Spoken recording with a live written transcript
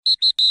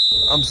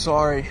I'm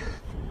sorry.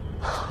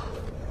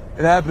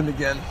 It happened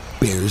again.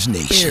 Bears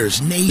Nation. Bears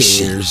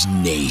Nation. Bears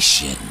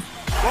Nation.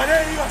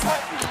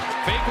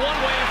 Fake one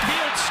way,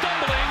 Fields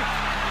stumbling,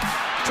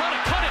 trying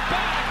to cut it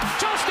back.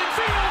 Justin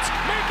Fields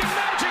making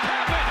magic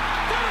happen.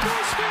 There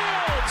goes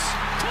Fields.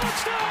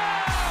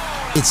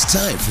 Touchdown! It's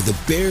time for the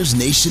Bears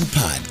Nation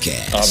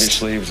podcast.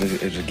 Obviously, it was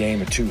a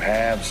game of two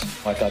halves.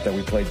 I thought that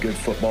we played good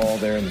football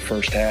there in the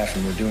first half,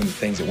 and we're doing the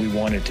things that we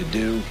wanted to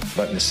do.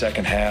 But in the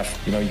second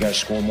half, you got to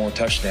score more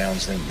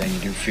touchdowns than you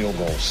do field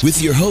goals.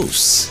 With your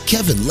hosts,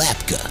 Kevin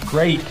Lapka.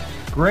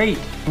 Great.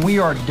 We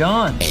are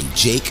done. And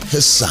Jake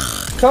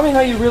Hassan. Tell me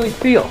how you really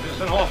feel.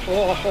 It's an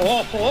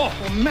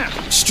awful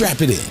mess.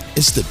 Strap it in.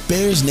 It's the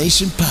Bears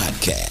Nation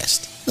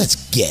podcast.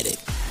 Let's get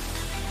it.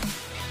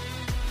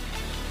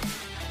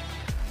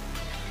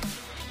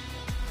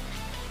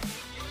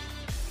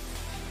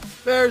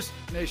 Bears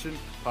Nation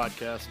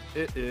podcast.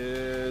 It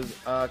is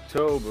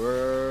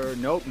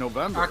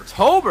November.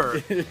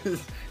 October?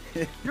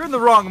 You're in the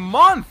wrong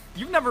month.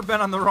 You've never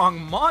been on the wrong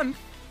month.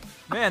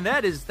 Man,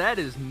 that is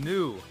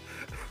new.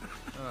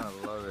 Oh,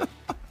 I love it.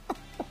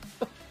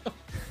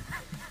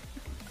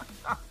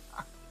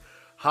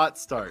 Hot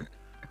start.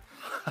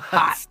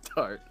 Hot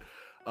start.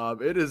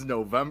 It is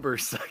November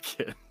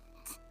 2nd.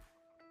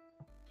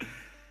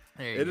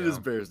 It is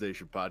Bears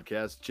Nation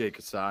podcast. Jake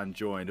Hassan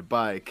joined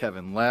by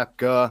Kevin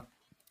Lapka.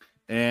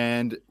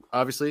 And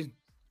obviously,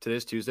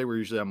 today's Tuesday. We're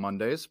usually on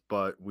Mondays,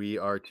 but we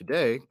are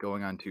today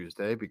going on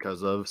Tuesday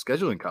because of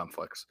scheduling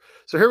conflicts.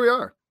 So here we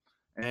are.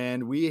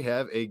 And we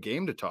have a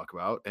game to talk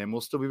about, and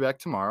we'll still be back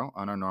tomorrow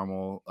on our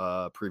normal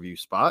preview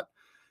spot.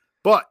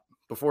 But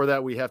before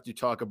that, we have to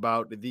talk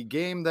about the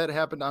game that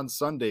happened on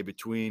Sunday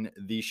between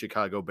the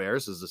Chicago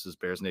Bears, as this is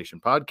Bears Nation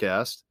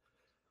podcast,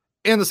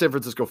 and the San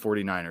Francisco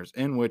 49ers,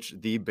 in which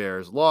the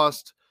Bears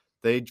lost.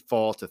 They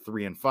fall to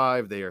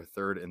 3-5. They are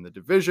third in the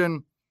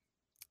division.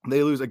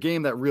 They lose a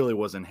game that really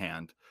was in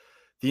hand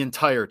the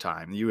entire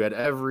time. You had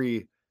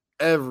every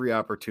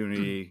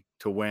opportunity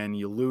to win.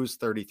 You lose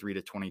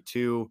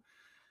 33-22.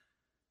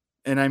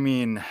 And I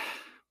mean,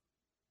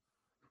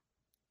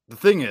 the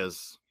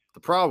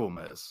problem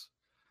is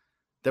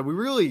that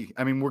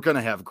we're going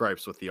to have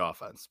gripes with the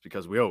offense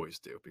because we always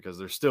do, because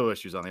there's still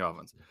issues on the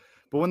offense.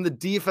 But when the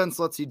defense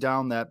lets you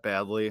down that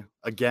badly,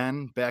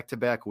 again,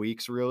 back-to-back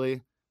weeks,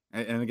 really,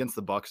 and against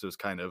the Bucs, it was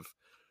kind of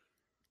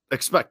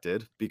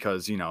expected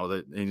because, it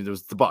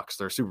was the Bucs.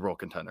 They're a Super Bowl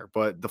contender.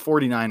 But the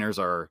 49ers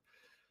are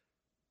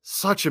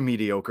such a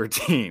mediocre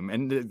team.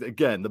 And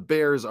again, the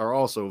Bears are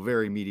also a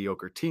very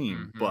mediocre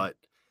team. Mm-hmm. But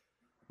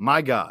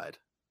my God,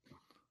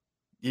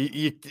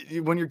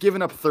 when you're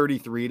giving up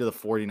 33 to the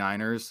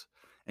 49ers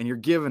and you're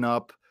giving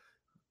up,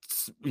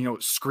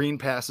 screen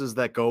passes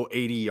that go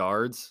 80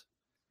 yards,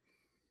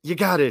 you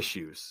got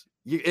issues.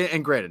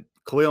 And granted,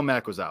 Khalil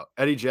Mack was out.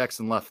 Eddie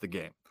Jackson left the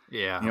game.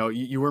 Yeah.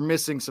 You were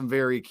missing some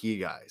very key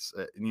guys,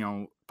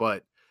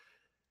 but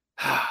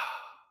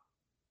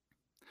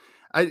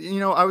I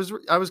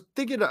was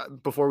thinking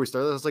before we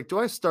started, I was like, do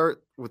I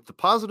start with the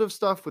positive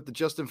stuff, with the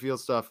Justin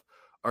Fields stuff,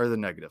 or the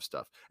negative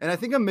stuff? And I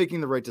think I'm making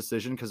the right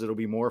decision because it'll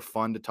be more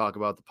fun to talk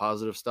about the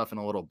positive stuff in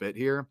a little bit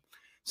here.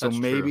 So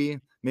maybe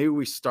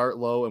we start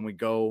low and we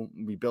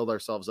build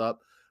ourselves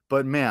up.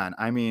 But man,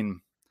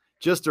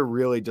 just a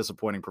really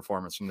disappointing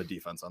performance from the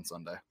defense on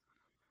Sunday.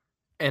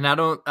 And I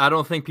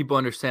don't think people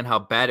understand how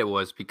bad it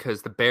was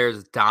because the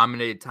Bears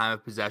dominated time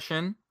of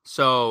possession.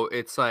 So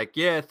it's like,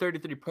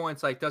 33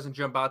 points, doesn't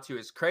jump out to you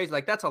as crazy.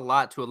 That's a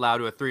lot to allow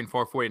to a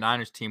 3-4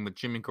 49ers team with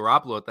Jimmy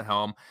Garoppolo at the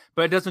helm,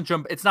 but it doesn't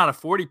jump. It's not a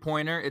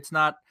 40-pointer. It's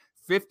not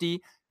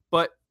 50.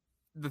 But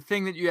the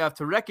thing that you have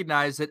to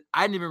recognize that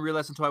I didn't even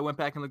realize until I went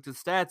back and looked at the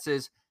stats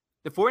is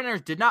the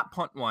 49ers did not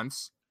punt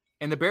once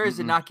and the Bears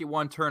did not get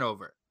one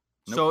turnover.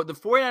 Nope. So the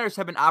 49ers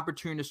have an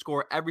opportunity to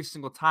score every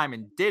single time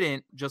and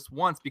didn't just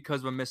once because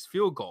of a missed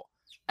field goal.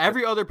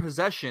 Every other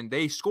possession,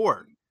 they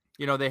scored.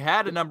 They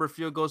had a number of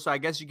field goals, so I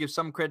guess you give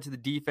some credit to the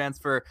defense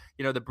for,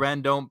 the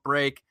Bren don't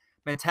break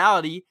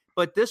mentality.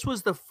 But this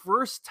was the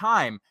first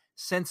time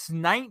since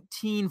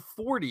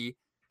 1940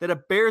 that a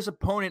Bears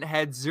opponent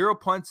had 0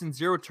 punts and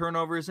 0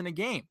 turnovers in a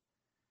game.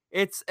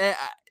 It's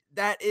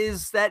that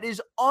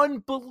is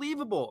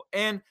unbelievable.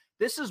 And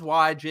this is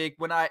why, Jake,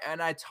 when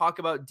I talk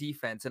about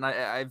defense, and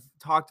I've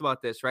talked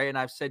about this, right? And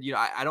I've said,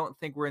 I don't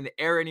think we're in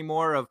the era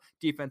anymore of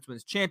defense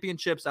wins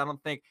championships. I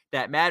don't think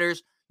that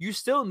matters. You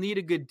still need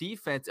a good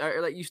defense,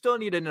 or you still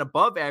need an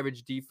above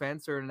average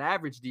defense or an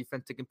average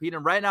defense to compete.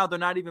 And right now, they're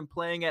not even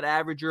playing at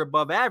average or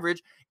above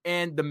average.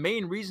 And the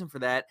main reason for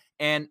that,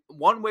 and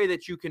one way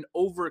that you can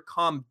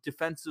overcome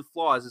defensive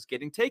flaws is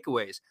getting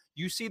takeaways.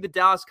 You see the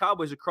Dallas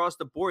Cowboys across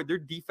the board, their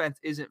defense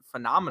isn't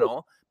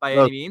phenomenal by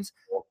any means.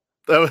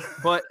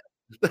 But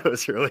that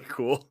was really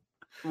cool.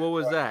 What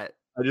was that?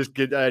 I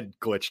had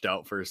glitched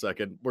out for a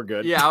second. We're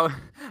good. Yeah,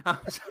 I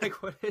was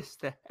like, what is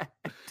that?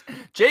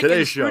 Jake in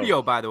the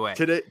studio, by the way.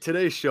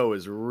 Today's show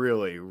is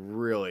really,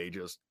 really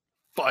just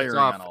firing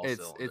on all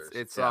cylinders.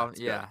 It's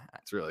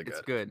really good.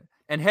 It's good.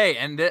 And hey,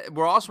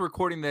 we're also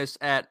recording this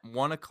at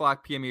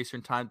 1:00 p.m.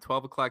 Eastern time,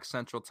 12:00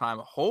 Central time,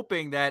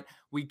 hoping that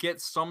we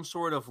get some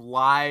sort of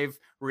live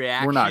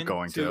reaction. We're not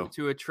going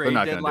to a trade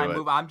deadline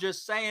move. I'm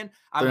just saying.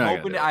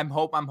 I'm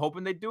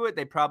hoping they do it.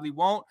 They probably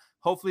won't.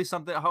 Hopefully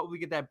we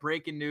get that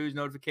breaking news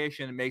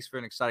notification. It makes for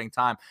an exciting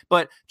time.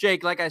 But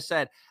Jake, like I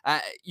said,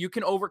 you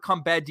can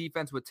overcome bad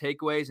defense with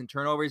takeaways and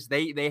turnovers.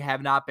 They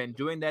have not been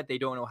doing that. They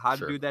don't know how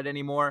to do that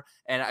anymore.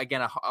 And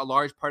again, a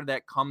large part of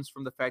that comes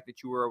from the fact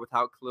that you were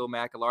without Khalil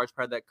Mack. A large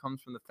part of that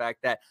comes from the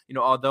fact that,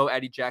 although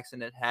Eddie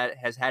Jackson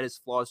has had his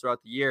flaws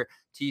throughout the year,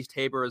 Teez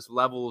Tabor is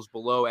levels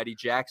below Eddie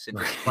Jackson,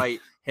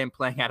 despite him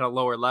playing at a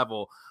lower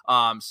level.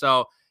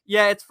 So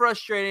yeah, it's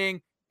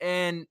frustrating.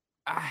 And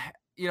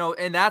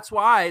and that's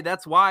why,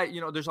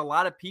 there's a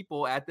lot of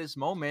people at this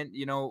moment,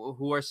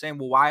 who are saying,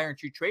 well, why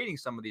aren't you trading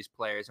some of these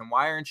players? And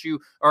why aren't you,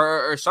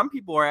 or some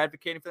people are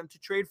advocating for them to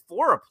trade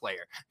for a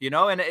player,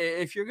 and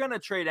if you're going to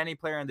trade any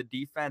player on the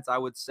defense, I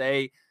would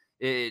say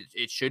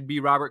it should be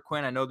Robert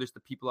Quinn. I know there's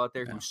the people out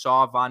there who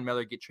saw Von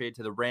Miller get traded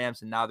to the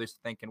Rams, and now they're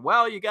thinking,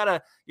 well, you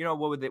gotta,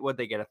 what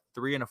they get, a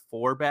 3 and a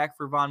 4 back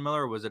for Von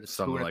Miller? Or was it a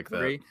something 2 and like a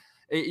 3? That.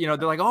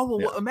 They're like, oh,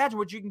 well, imagine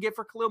what you can get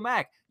for Khalil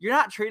Mack. You're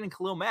not trading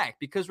Khalil Mack,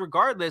 because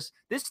regardless,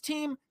 this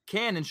team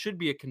can and should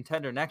be a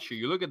contender next year.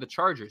 You look at the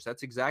Chargers.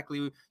 That's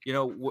exactly,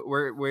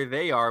 where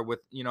they are with,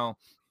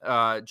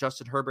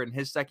 Justin Herbert in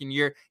his second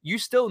year. You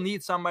still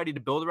need somebody to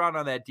build around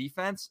on that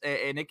defense,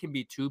 and it can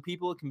be 2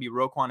 people. It can be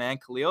Roquan and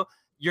Khalil.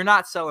 You're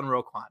not selling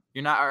Roquan.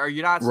 You're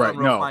not selling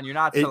Roquan. No. You're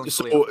not selling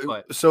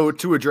Khalil. So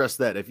to address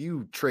that, if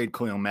you trade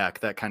Khalil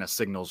Mack, that kind of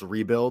signals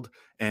rebuild,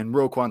 and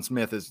Roquan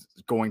Smith is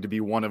going to be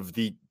one of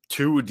the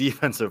 2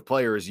 defensive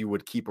players you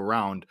would keep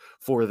around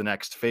for the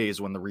next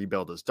phase when the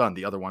rebuild is done,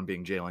 the other one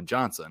being Jalen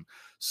Johnson.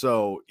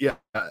 So yeah,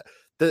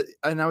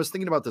 and I was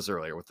thinking about this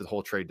earlier with the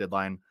whole trade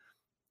deadline.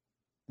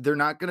 They're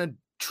not going to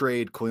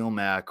trade Khalil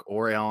Mack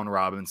or Allen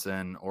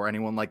Robinson or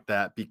anyone like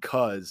that,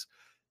 because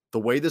the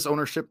way this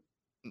ownership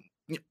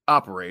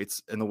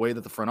operates and the way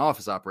that the front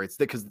office operates,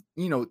 because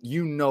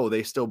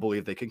they still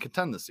believe they can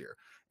contend this year.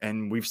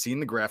 And we've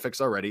seen the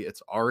graphics already.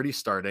 It's already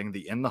starting,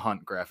 the In the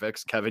Hunt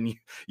graphics. Kevin,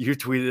 you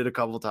tweeted a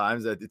couple of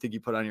times. I think you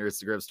put on your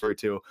Instagram story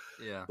too.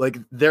 Yeah. Like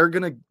they're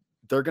gonna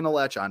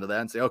latch onto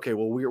that and say, okay,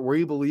 well,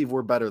 we believe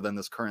we're better than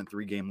this current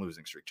 3-game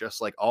losing streak. Just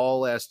like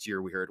all last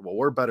year we heard, well,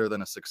 we're better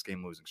than a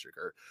 6-game losing streak,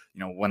 or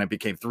when it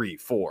became 3,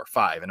 4,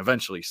 5, and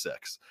eventually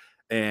 6.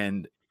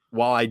 And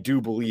while I do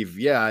believe,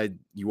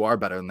 you are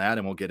better than that,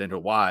 and we'll get into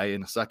why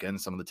in a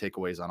second, some of the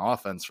takeaways on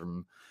offense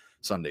from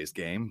Sunday's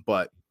game,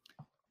 but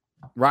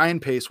Ryan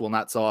Pace will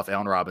not sell off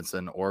Allen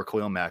Robinson or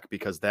Khalil Mack,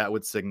 because that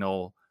would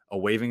signal a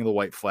waving of the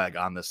white flag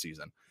on this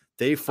season.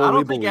 They fully I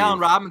don't think Allen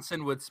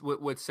Robinson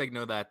would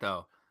signal that,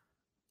 though.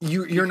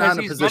 You're not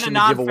in a position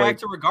to give away,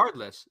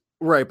 regardless.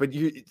 Right,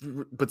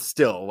 but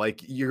still,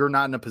 like, you're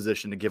not in a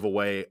position to give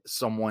away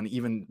someone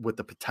even with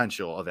the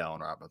potential of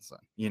Allen Robinson.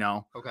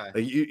 Okay,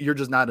 like, you're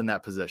just not in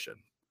that position.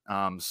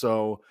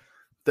 So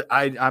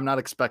I'm not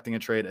expecting a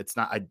trade. It's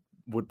not. I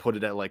would put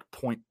it at like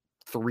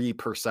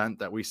 0.3%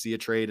 that we see a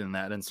trade. In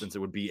that instance, it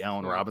would be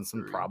Allen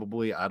Robinson,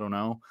 probably. I don't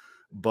know,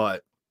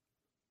 but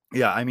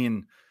yeah, I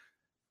mean,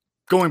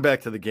 going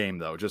back to the game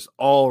though, just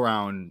all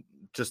around,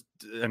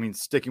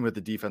 sticking with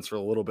the defense for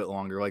a little bit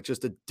longer, like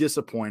just a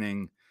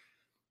disappointing.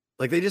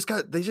 Like they just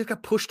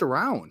got pushed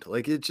around.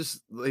 Like it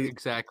just like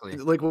exactly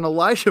like when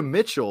Elijah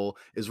Mitchell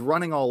is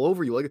running all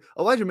over you. Like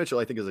Elijah Mitchell,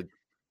 I think, is a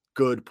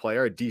good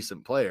player, a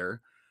decent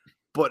player,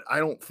 but I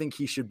don't think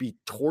he should be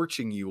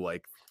torching you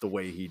like the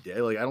way he did.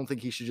 Like I don't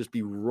think he should just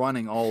be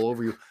running all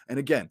over you. And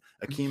again,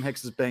 Akeem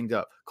Hicks is banged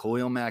up.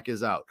 Khalil Mack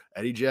is out.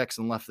 Eddie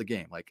Jackson left the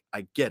game. Like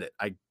I get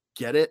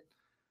it,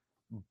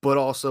 but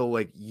also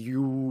like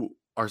you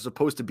are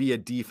supposed to be a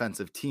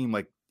defensive team.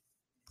 Like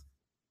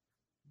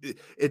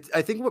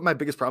I think what my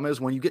biggest problem is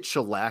when you get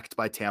shellacked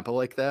by Tampa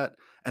like that,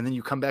 and then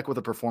you come back with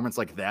a performance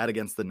like that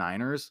against the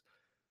Niners,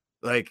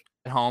 like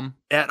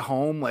at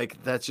home,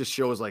 like that just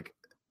shows, like,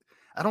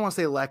 I don't want to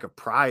say a lack of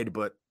pride,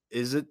 but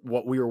is it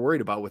what we were worried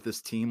about with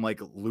this team,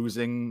 like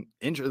losing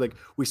interest? Like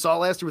we saw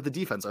last year with the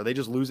defense, are they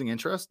just losing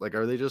interest? Like,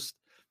 are they just,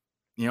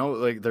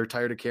 like they're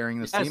tired of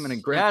carrying this team?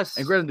 And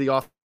granted,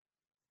 the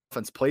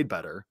offense played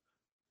better,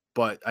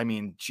 but I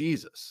mean,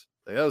 Jesus,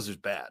 like, that was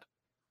just bad.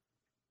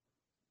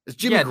 It's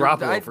Jimmy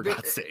Garoppolo, for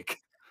God's sake.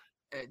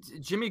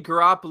 Jimmy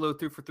Garoppolo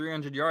threw for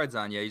 300 yards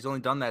on you. He's only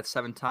done that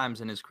 7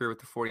 times in his career with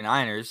the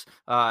 49ers.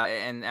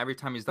 And every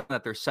time he's done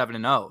that, they're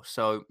 7-0.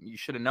 So you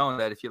should have known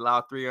that if you allow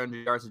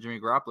 300 yards to Jimmy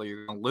Garoppolo,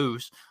 you're going to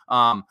lose.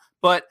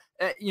 But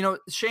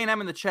Shane M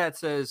in the chat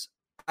says,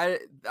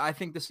 I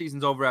think the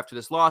season's over after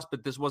this loss,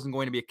 but this wasn't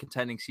going to be a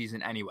contending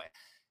season anyway.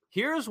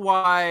 Here's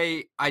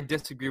why I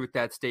disagree with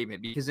that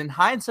statement, because in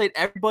hindsight,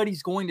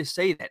 everybody's going to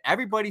say that.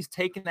 Everybody's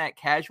taking that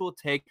casual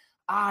take.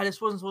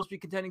 this wasn't supposed to be a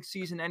contending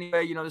season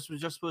anyway. This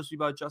was just supposed to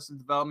be about Justin's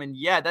development.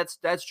 Yeah,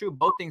 that's true.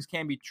 Both things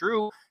can be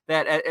true,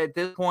 that at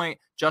this point,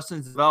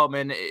 Justin's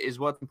development is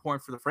what's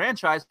important for the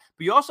franchise.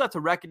 But you also have to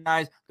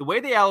recognize the way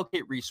they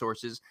allocate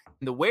resources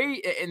and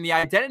the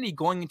identity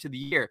going into the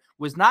year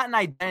was not an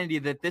identity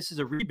that this is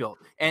a rebuild.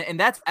 And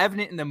that's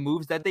evident in the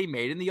moves that they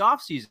made in the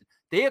offseason.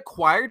 They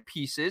acquired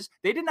pieces.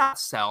 They did not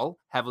sell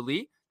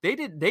heavily.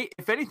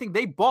 If anything,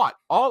 they bought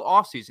all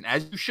offseason,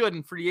 as you should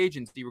in free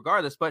agency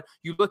regardless. But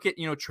you look at,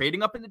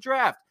 trading up in the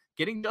draft,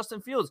 getting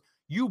Justin Fields,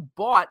 you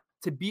bought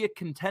to be a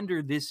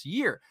contender this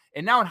year.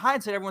 And now in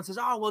hindsight, everyone says,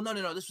 oh, well,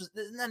 no, this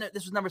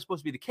was never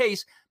supposed to be the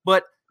case.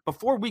 But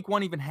before week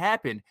 1 even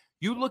happened,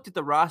 you looked at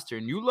the roster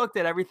and you looked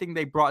at everything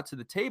they brought to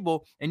the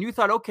table and you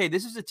thought, okay,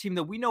 this is a team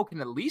that we know can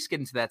at least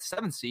get into that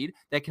 7th seed,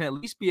 that can at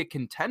least be a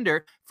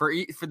contender for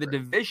the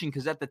division.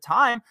 Because at the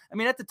time,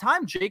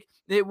 Jake,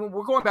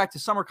 we're going back to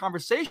summer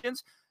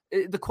conversations.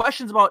 The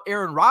questions about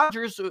Aaron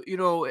Rodgers,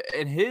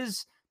 and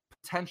his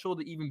potential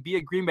to even be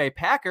a Green Bay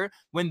Packer,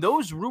 when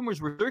those rumors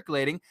were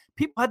circulating,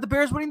 people had the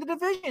Bears winning the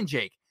division,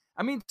 Jake.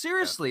 I mean,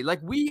 seriously, like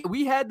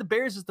we had the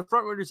Bears as the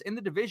front runners in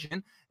the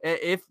division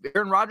if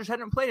Aaron Rodgers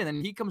hadn't played, and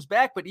then he comes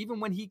back. But even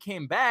when he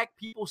came back,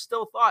 people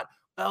still thought,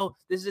 well,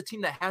 this is a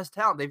team that has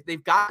talent.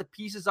 They've got the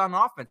pieces on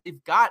offense.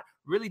 They've got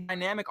really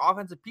dynamic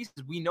offensive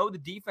pieces. We know the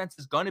defense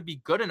is going to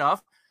be good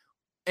enough.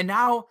 And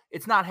now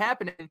it's not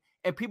happening,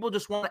 and people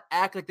just want to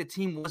act like the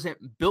team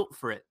wasn't built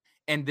for it.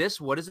 And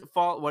what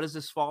does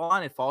this fall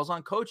on? It falls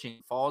on coaching.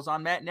 It falls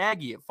on Matt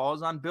Nagy. It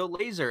falls on Bill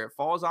Lazor. It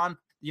falls on,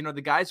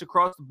 the guys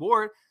across the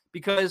board,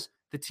 because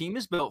the team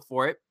is built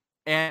for it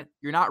and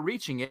you're not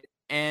reaching it.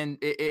 And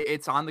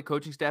it's on the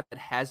coaching staff that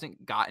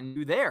hasn't gotten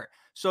you there.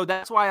 So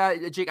that's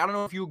why, Jake, I don't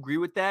know if you agree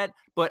with that,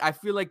 but I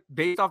feel like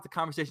based off the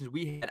conversations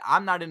we had,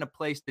 I'm not in a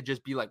place to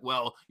just be like,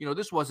 well,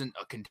 this wasn't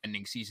a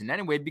contending season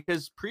anyway,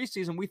 because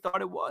preseason we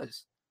thought it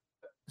was.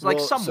 It's like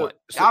somewhat.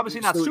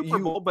 Obviously not Super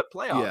Bowl, but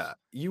playoffs. Yeah,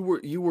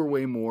 you were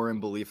way more in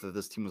belief that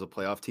this team was a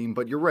playoff team,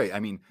 but you're right. I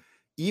mean,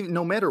 even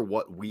no matter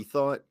what we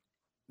thought,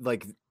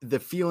 like the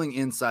feeling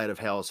inside of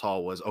Halas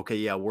Hall was, okay,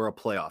 yeah, we're a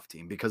playoff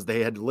team, because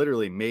they had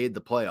literally made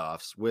the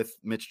playoffs with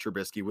Mitch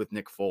Trubisky, with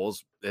Nick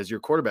Foles as your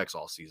quarterbacks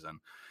all season.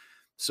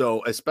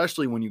 So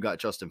especially when you got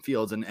Justin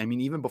Fields, and I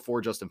mean, even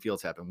before Justin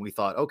Fields happened, we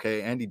thought,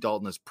 okay, Andy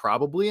Dalton is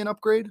probably an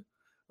upgrade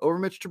over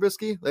Mitch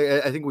Trubisky.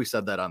 I think we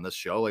said that on this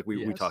show. Like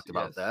we talked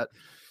about that.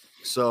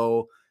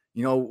 So,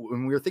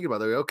 when we were thinking about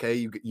that,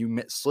 okay,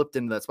 you slipped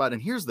into that spot.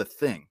 And here's the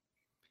thing.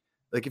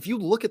 Like, if you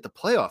look at the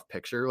playoff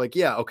picture, like,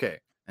 yeah, okay.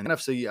 And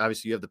NFC,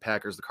 obviously you have the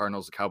Packers, the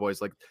Cardinals, the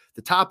Cowboys. Like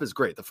the top is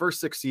great. The first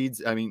 6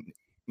 seeds, I mean,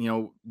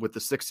 with the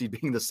 6th seed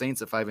being the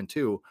Saints at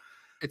 5-2,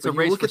 it's a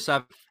race for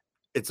 7.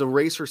 It's a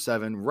race for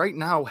 7 right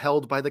now,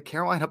 held by the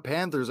Carolina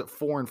Panthers at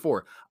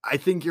 4-4. I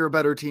think you're a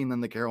better team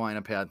than the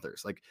Carolina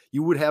Panthers. Like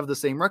you would have the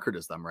same record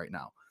as them right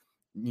now.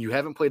 You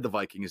haven't played the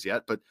Vikings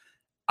yet, but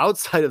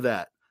outside of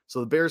that, so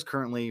the Bears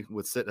currently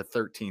would sit at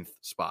 13th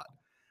spot.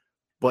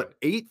 But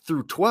 8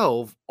 through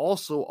 12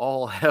 also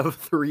all have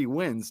 3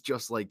 wins,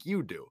 just like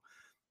you do.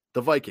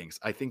 The Vikings,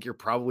 I think you're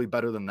probably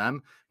better than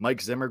them. Mike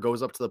Zimmer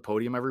goes up to the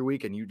podium every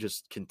week, and you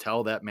just can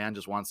tell that man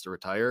just wants to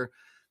retire.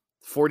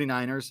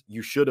 49ers,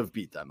 you should have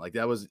beat them. Like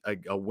that was a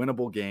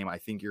winnable game. I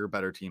think you're a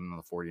better team than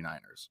the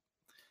 49ers.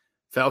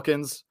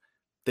 Falcons,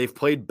 they've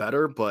played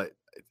better, but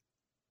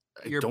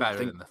you're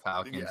better than the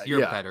Falcons.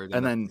 You're better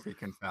than the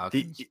freaking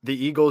Falcons.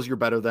 The Eagles, you're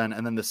better than,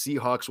 and then the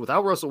Seahawks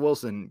without Russell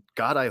Wilson,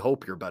 God, I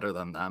hope you're better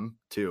than them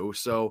too.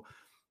 So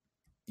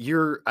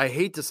I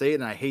hate to say it,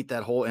 and I hate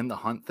that whole in the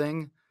hunt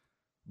thing,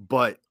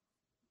 but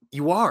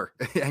you are.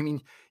 I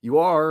mean, you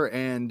are,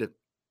 and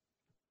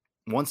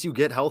once you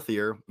get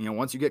healthier,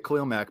 once you get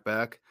Khalil Mack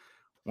back,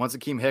 once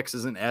Akeem Hicks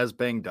isn't as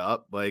banged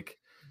up, like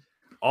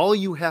all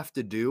you have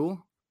to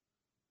do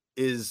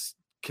is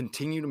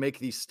continue to make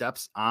these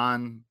steps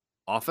on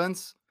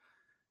offense.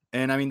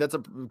 And I mean, that's a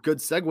good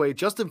segue.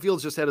 Justin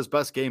Fields just had his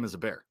best game as a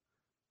Bear.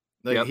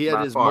 Like he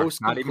had his most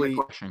complete,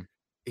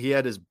 he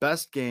had his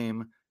best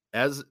game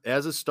as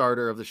a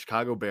starter of the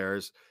Chicago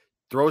Bears.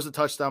 Throws a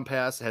touchdown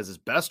pass, has his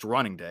best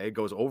running day,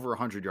 goes over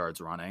 100 yards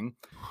running.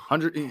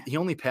 He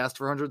only passed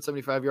for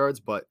 175 yards,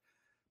 but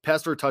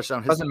passed for a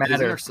touchdown. Doesn't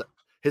matter.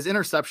 His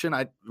interception,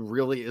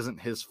 really isn't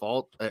his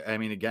fault. I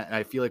mean, again,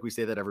 I feel like we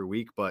say that every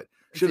week, but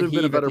should have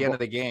been a better at the end of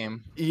the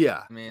game.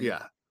 Yeah,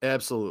 yeah,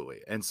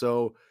 absolutely. And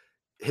so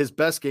his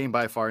best game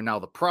by far. Now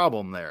the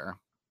problem there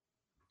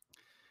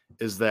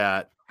is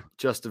that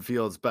Justin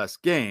Fields'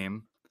 best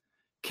game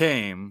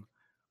came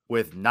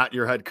with not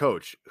your head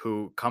coach,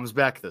 who comes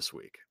back this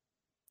week.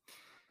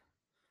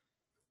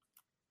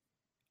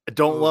 I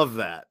don't love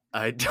that.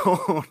 I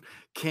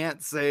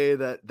can't say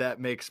that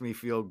makes me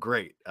feel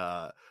great.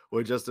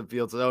 When Justin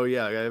Fields says, oh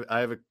yeah, I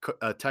have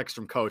a text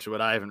from coach,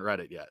 but I haven't read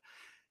it yet.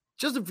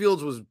 Justin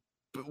Fields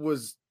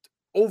was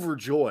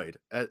overjoyed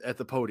at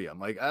the podium.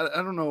 Like, I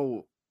don't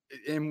know.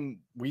 And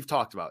we've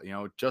talked about,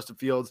 Justin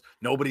Fields,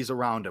 nobody's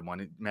around him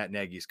when Matt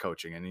Nagy's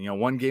coaching. And,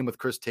 one game with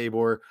Chris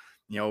Tabor,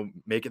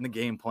 making the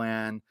game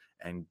plan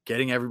and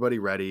getting everybody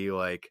ready.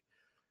 Like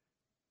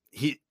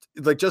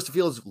like Justin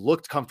Fields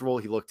looked comfortable.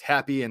 He looked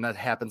happy. And that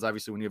happens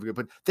obviously when you have a good,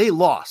 but they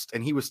lost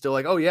and he was still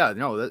like, oh yeah,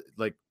 no, that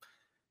like,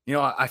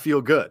 I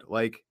feel good.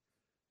 Like,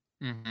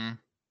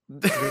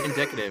 very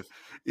indicative.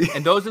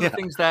 And those are the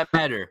things that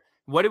matter.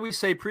 What did we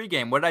say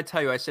pregame? What did I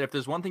tell you? I said, if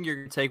there's one thing you're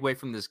going to take away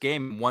from this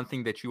game, one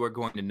thing that you are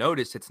going to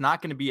notice, it's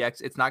not going to be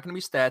it's not going to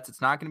be stats.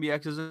 It's not going to be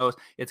X's and O's.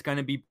 It's going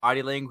to be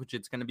body language.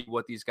 It's going to be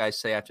what these guys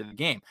say after the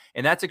game.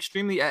 And that's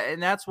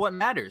and that's what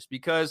matters,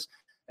 because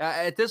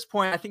at this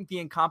point, I think the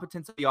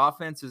incompetence of the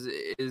offense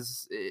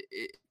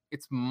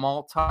it's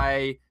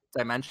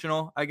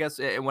multi-dimensional, I guess.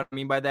 And what I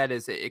mean by that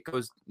is it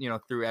goes,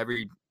 through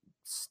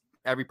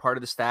every part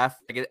of the staff.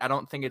 Like, I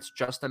don't think it's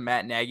just a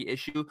Matt Nagy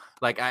issue.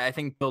 Like, I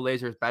think Bill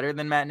Lazor is better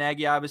than Matt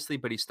Nagy, obviously,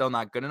 but he's still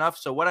not good enough.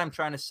 So what I'm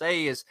trying to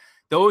say is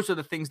those are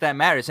the things that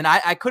matters. And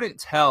I couldn't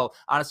tell,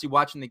 honestly,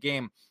 watching the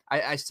game.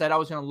 I said I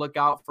was going to look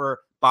out for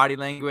body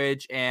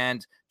language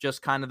and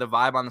just kind of the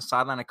vibe on the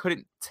sideline. I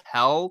couldn't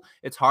tell.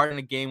 It's hard in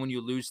a game when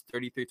you lose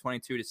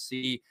 33-22 to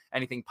see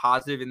anything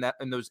positive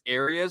in those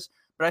areas.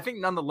 But I think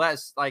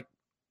nonetheless, like,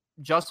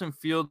 Justin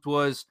Fields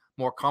was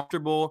more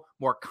comfortable,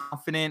 more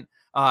confident.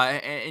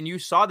 And you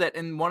saw that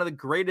in one of the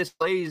greatest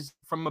plays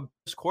from a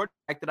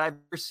quarterback that I've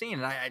ever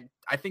seen. And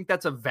I think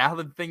that's a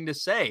valid thing to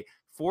say.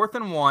 4th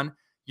and 1,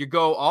 you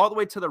go all the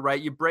way to the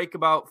right. You break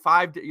about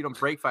 5. You don't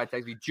break 5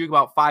 tackles. You juke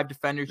about 5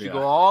 defenders. You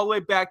go all the way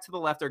back to the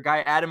left. Our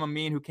guy, Adam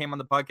Amin, who came on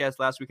the podcast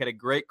last week, had a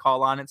great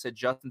call on it, said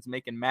Justin's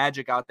making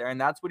magic out there.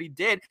 And that's what he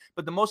did.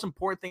 But the most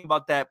important thing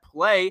about that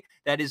play,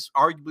 that is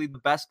arguably the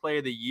best play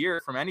of the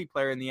year from any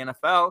player in the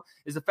NFL,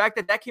 is the fact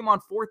that came on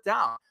 4th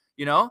down.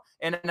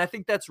 And I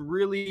think that's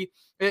really,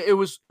 it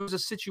was a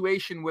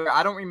situation where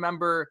I don't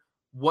remember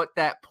what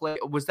that play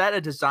was. That a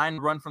design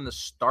run from the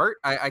start?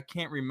 I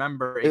can't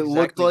remember exactly it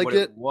looked like what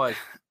it was.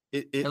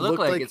 It looked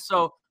like it.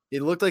 So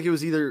it looked like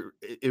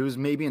it was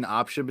maybe an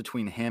option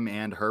between him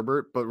and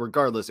Herbert, but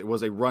regardless, it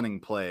was a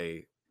running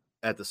play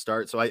at the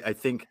start. So I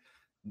think,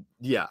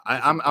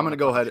 I'm going to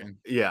go ahead.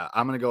 Yeah,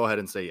 I'm going to go ahead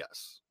and say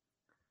yes.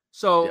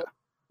 So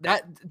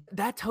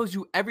that tells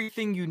you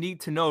everything you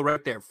need to know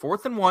right there.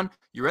 4th and 1,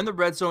 you're in the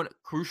red zone,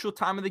 crucial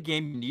time of the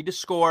game. You need to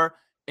score,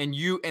 and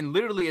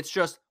literally it's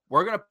just,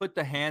 we're going to put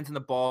the hands in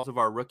the balls of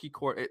our rookie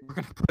quarterback. We're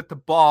going to put the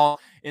ball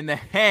in the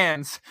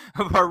hands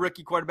of our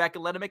rookie quarterback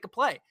and let him make a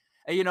play.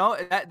 And,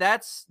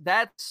 that's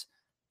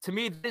to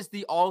me, that is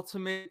the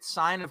ultimate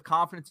sign of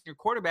confidence in your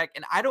quarterback.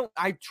 And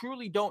I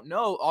truly don't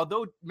know,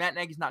 although Matt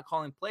Nagy's not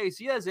calling plays,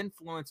 he has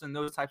influence in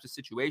those types of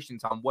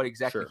situations on what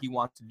exactly he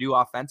wants to do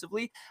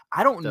offensively.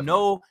 I don't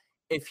know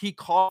if he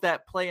called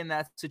that play in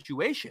that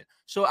situation.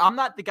 So I'm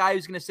not the guy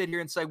who's going to sit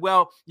here and say,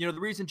 well, the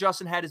reason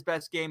Justin had his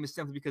best game is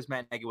simply because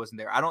Matt Nagy wasn't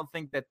there. I don't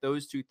think that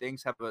those two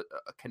things have a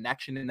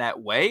connection in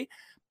that way.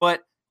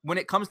 But when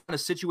it comes to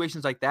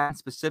situations like that,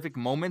 specific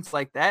moments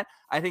like that,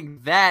 I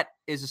think that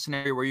is a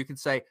scenario where you can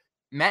say,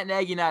 Matt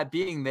Nagy not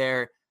being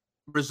there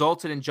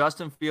resulted in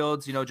Justin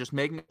Fields, just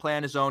making a play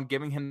on his own,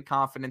 giving him the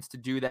confidence to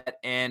do that.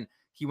 And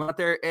he went out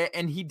there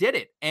and he did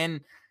it.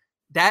 And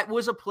that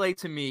was a play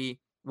to me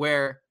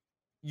where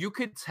you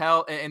could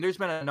tell, and there's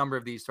been a number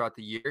of these throughout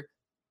the year,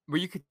 where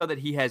you could tell that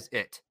he has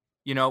it,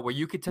 where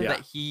you could tell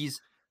that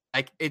he's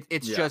like,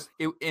 it's just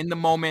in the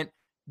moment,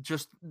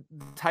 just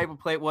the type of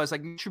play it was.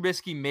 Like,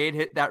 Trubisky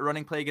made that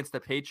running play against the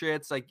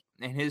Patriots, like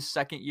in his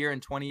second year in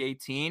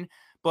 2018.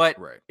 But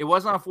it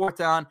wasn't on 4th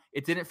down.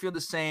 It didn't feel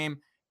the same.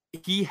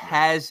 He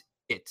has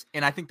it,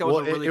 and I think that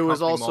was a really. It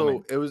was also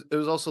moment. It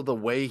was also the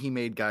way he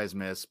made guys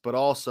miss, but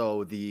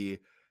also the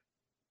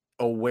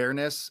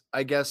awareness,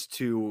 I guess,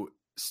 to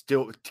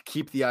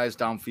keep the eyes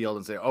downfield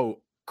and say,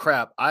 "Oh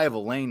crap, I have a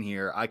lane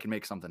here. I can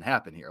make something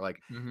happen here."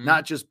 Like,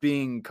 not just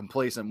being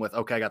complacent with,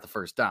 "Okay, I got the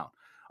 1st down.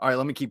 All right,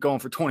 let me keep going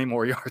for 20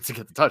 more yards to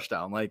get the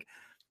touchdown." Like,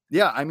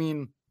 I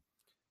mean.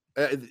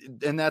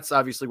 And that's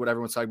obviously what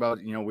everyone's talking about.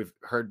 We've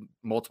heard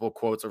multiple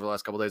quotes over the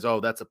last couple of days. Oh,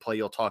 that's a play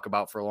you'll talk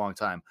about for a long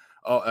time.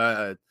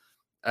 Oh,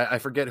 I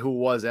forget who it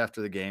was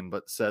after the game,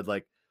 but said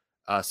like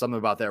something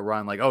about that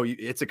run. Like, oh,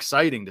 it's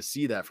exciting to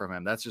see that from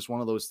him. That's just one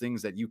of those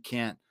things that you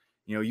can't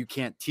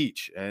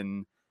teach.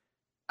 And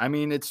I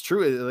mean, it's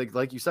true.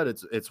 Like you said,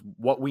 it's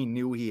what we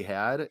knew he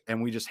had,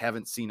 and we just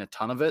haven't seen a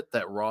ton of it.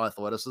 That raw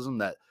athleticism,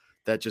 that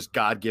just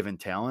God-given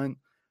talent.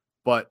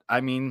 But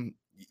I mean,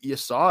 you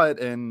saw it,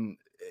 and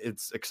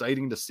it's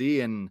exciting to see,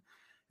 and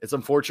it's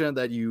unfortunate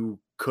that you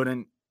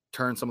couldn't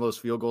turn some of those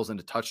field goals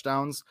into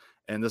touchdowns.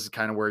 And this is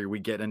kind of where we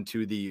get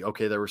into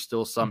there were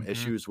still some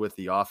issues with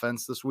the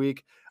offense this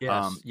week.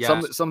 Yes.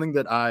 Something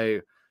that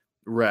I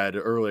read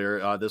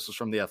earlier, this was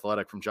from The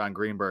Athletic, from John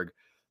Greenberg.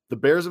 The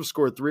Bears have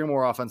scored 3 or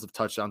more offensive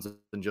touchdowns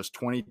in just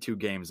 22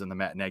 games in the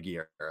Matt Nagy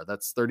era.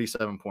 That's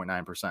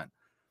 37.9%.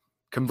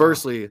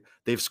 Conversely,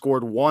 they've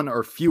scored 1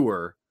 or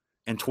fewer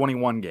in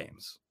 21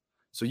 games.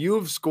 So you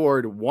have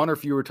scored 1 or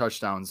fewer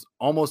touchdowns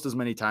almost as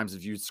many times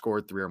as you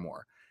scored 3 or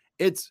more.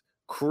 It's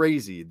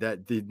crazy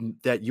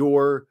that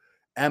your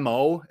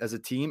MO as a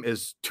team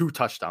is 2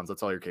 touchdowns.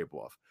 That's all you're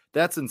capable of.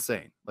 That's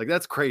insane. Like,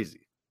 that's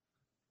crazy.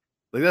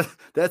 Like,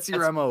 that's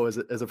your MO as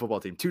a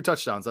football team. 2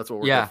 touchdowns. That's what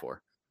we're good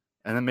for.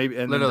 And then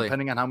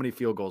depending on how many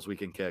field goals we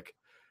can kick,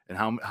 and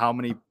how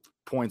many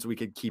points we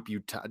could keep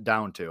you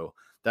down to.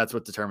 That's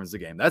what determines the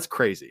game. That's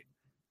crazy.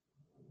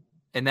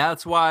 And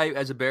that's why,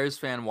 as a Bears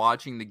fan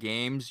watching the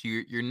games,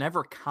 you're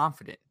never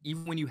confident.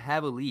 Even when you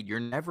have a lead, you're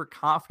never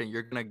confident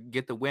you're going to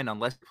get the win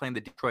unless you're playing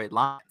the Detroit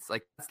Lions.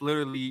 Like, that's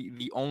literally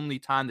the only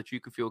time that you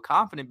can feel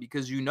confident,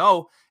 because you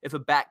know if a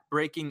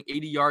back-breaking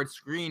 80-yard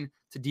screen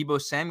to Deebo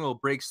Samuel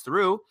breaks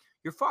through,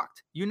 you're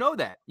fucked. You know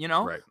that,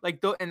 Right.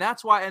 And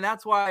that's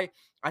why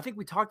I think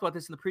we talked about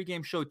this in the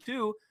pregame show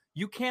too.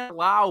 You can't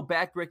allow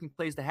back-breaking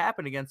plays to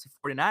happen against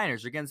the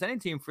 49ers or against any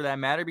team for that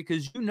matter,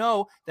 because you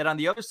know that on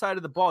the other side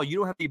of the ball, you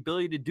don't have the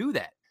ability to do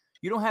that.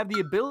 You don't have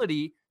the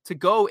ability to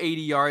go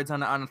 80 yards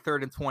on a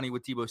 3rd and 20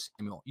 with Deebo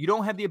Samuel. You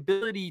don't have the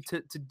ability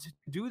to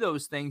do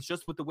those things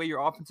just with the way your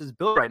offense is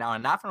built right now,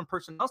 and not from a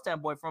personnel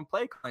standpoint, from a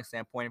play calling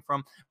standpoint, and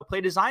from a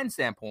play design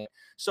standpoint.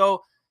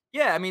 So,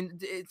 yeah, I mean,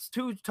 it's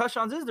 2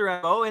 touchdowns is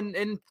their MO,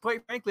 and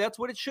quite frankly, that's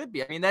what it should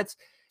be. I mean,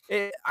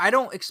 I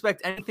don't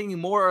expect anything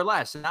more or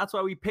less. And that's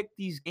why we picked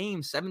these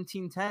games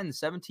 17-10,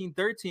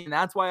 17-13.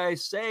 That's why I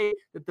say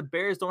that the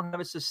Bears don't have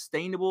a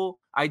sustainable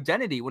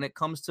identity when it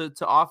comes to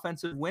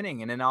offensive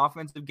winning and an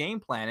offensive game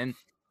plan.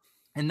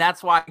 And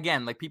that's why,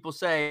 again, like people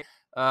say,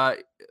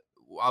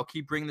 I'll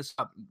keep bringing this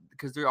up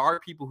because there are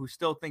people who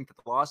still think that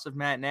the loss of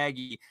Matt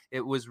Nagy,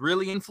 it was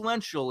really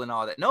influential and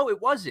all that. No, it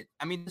wasn't.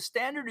 I mean, the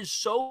standard is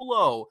so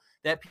low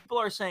that people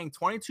are saying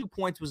 22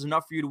 points was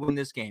enough for you to win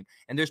this game.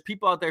 And there's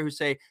people out there who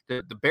say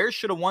the Bears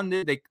should have won.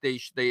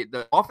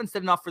 The offense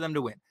did enough for them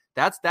to win.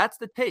 That's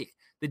the take.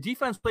 The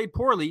defense played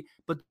poorly,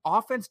 but the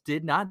offense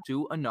did not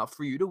do enough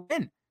for you to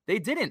win. They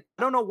didn't.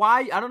 I don't know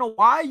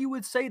why you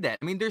would say that.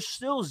 I mean, there's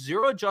still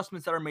 0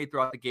 adjustments that are made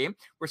throughout the game.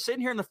 We're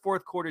sitting here in the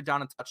 4th quarter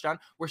down a touchdown.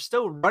 We're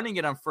still running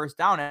it on 1st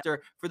down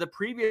after, for the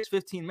previous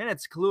 15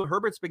 minutes, Khalil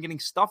Herbert's been getting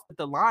stuffed at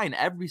the line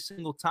every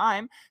single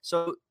time.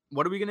 So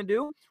what are we going to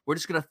do? We're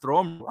just going to throw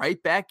him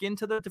right back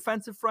into the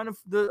defensive front of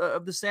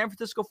the San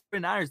Francisco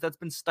 49ers. That's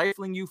been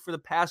stifling you for the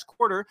past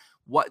quarter.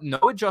 No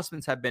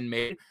adjustments have been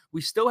made.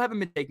 We still haven't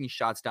been taking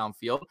shots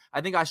downfield.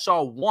 I think I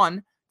saw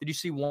one. Did you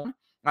see one?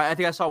 I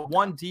think I saw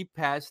one deep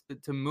pass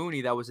to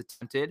Mooney that was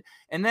attempted.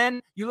 And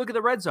then you look at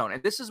the red zone,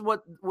 and this is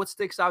what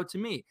sticks out to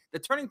me. The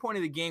turning point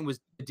of the game was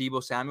the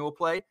Deebo Samuel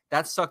play.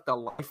 That sucked the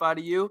life out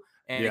of you,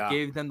 and it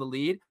gave them the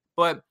lead.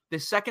 But the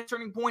second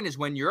turning point is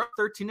when you're up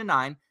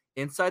 13-9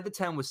 inside the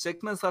 10 with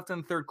 6 minutes left in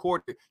the 3rd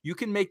quarter. You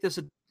can make this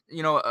a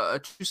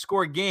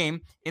 2-score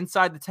game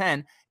inside the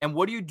 10. And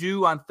what do you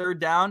do on 3rd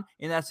down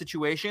in that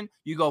situation?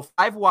 You go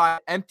 5 wide,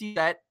 empty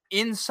set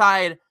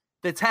inside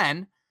the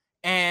 10,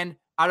 and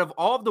out of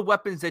all of the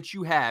weapons that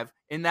you have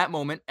in that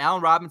moment,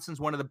 Allen Robinson's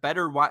one of the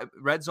better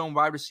red zone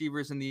wide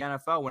receivers in the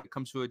NFL when it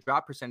comes to a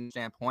drop percentage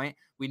standpoint.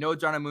 We know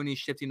John Mooney's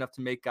shifty enough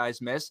to make guys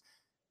miss.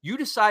 You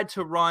decide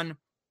to run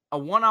a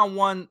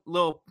one-on-one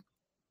little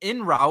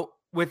in route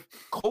with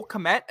Cole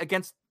Kmet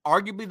against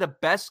arguably the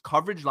best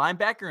coverage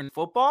linebacker in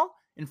football,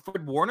 in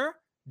Fred Warner.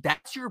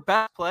 That's your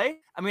best play?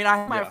 I mean, I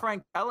had my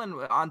friend Kellen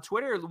on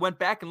Twitter went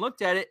back and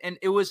looked at it, and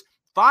it was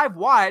 5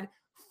 wide.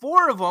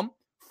 4 of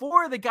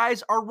the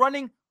guys are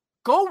running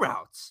go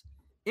routes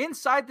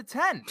inside the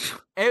 10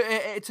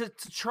 to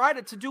try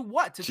to do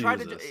what?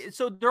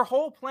 So their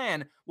whole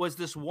plan was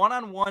this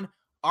one-on-one,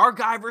 our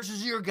guy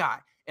versus your guy.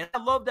 And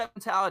I love that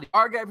mentality.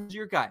 Our guy versus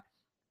your guy.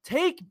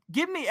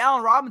 Give me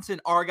Allen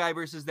Robinson, our guy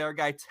versus their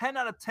guy 10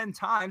 out of 10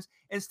 times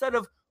instead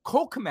of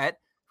Cole Kmet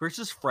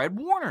versus Fred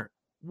Warner.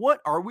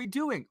 What are we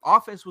doing?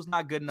 Offense was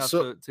not good enough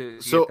to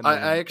So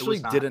I actually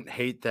didn't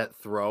hate that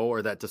throw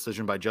or that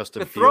decision by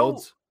Justin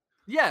Fields.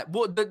 Yeah,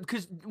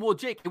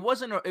 Jake, it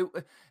wasn't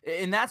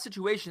in that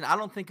situation. I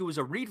don't think it was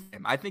a read for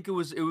him. I think it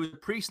was a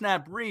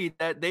pre-snap read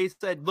that they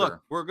said,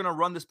 "Look, we're going to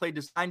run this play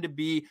designed to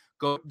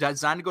go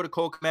to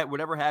Cole Kmet.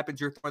 Whatever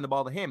happens, you're throwing the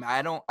ball to him."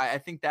 I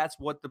think that's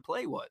what the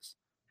play was.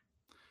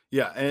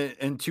 Yeah,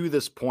 and to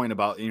this point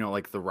about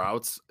like the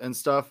routes and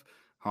stuff.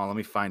 Let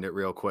me find it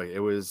real quick. It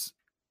was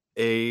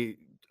a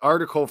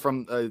article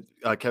from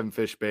Kevin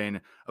Fishbane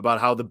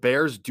about how the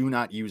Bears do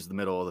not use the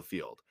middle of the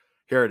field.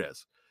 Here it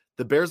is.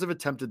 The Bears have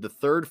attempted the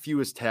third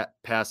fewest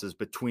passes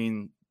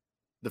between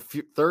the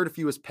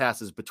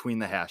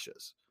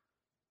hashes.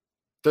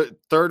 The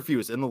third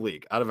fewest in the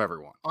league out of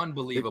everyone.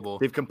 Unbelievable.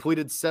 They've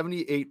completed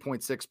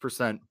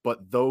 78.6%,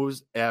 but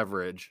those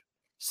average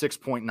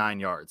 6.9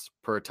 yards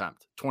per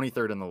attempt,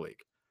 23rd in the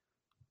league.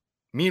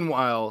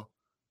 Meanwhile,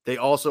 they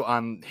also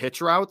on hitch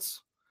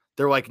routes,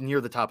 they're like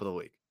near the top of the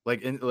league,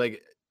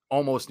 like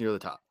almost near the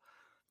top.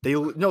 They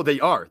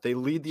are. They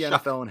lead the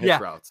NFL in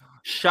hitch routes.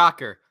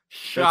 Shocker.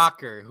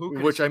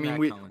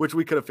 Which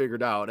we could have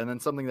figured out. And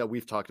then something that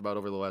we've talked about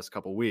over the last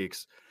couple of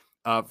weeks,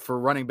 for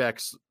running back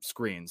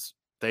screens,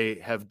 they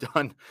have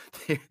done.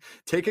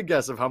 Take a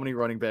guess of how many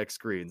running back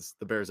screens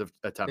the Bears have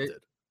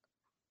attempted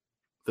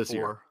this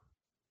year.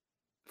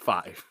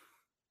 5.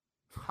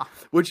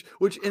 which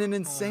in an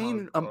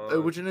insane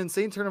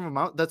turn of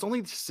amount, that's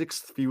only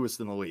 6th fewest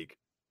in the league.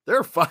 There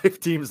are 5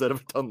 teams that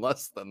have done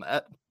less than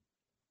that.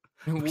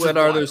 What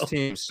are those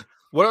teams?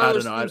 What are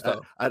those teams,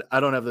 though? I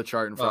don't have the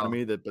chart in front of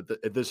me,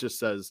 but this just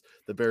says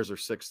the Bears are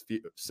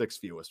 6th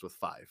fewest with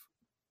 5.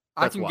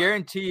 I can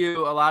guarantee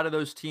you a lot of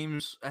those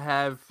teams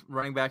have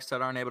running backs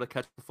that aren't able to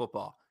catch the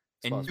football.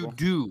 It's and possible. You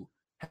do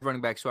have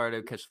running backs who are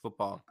able to catch the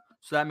football.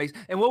 So that makes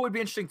 – and what would be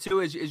interesting too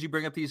is as you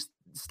bring up these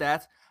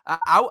stats,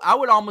 I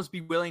would almost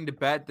be willing to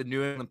bet the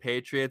New England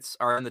Patriots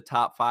are in the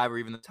top 5 or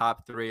even the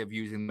top 3 of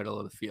using the middle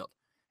of the field.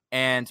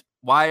 And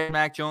why is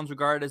Mac Jones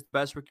regarded as the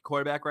best rookie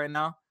quarterback right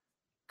now?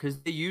 Because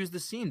they use the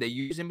seam. They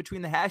use in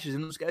between the hashes,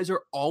 and those guys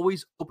are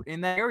always open in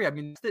that area. I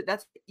mean,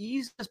 that's the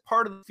easiest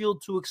part of the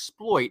field to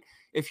exploit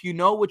if you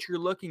know what you're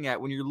looking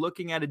at when you're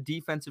looking at a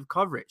defensive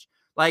coverage.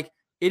 Like,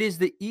 it is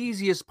the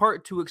easiest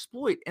part to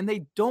exploit, and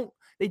they don't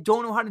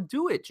know how to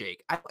do it,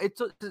 Jake. It's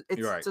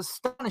right.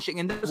 astonishing.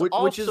 And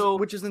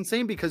which is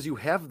insane because you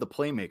have the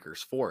playmakers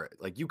for it.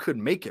 Like, you could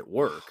make it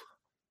work.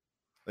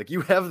 Like, you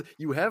have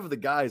the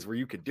guys where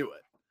you could do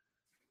it.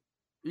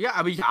 Yeah,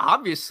 I mean,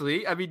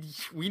 obviously. I mean,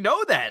 we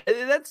know that.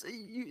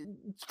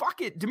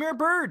 Fuck it. Demir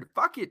Bird.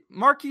 Fuck it.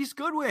 Marquise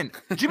Goodwin.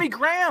 Jimmy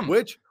Graham.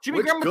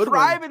 Jimmy Graham would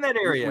thrive in that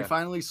area. We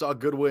finally saw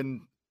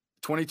Goodwin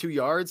 22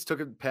 yards,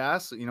 took a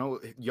pass,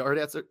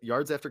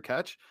 yards after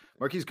catch.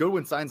 Marquise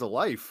Goodwin signs a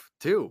life,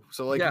 too.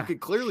 So, like, you could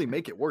clearly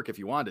make it work if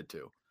you wanted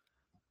to.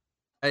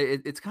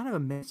 It's kind of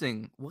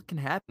amazing what can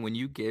happen when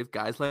you give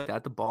guys like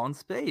that the ball in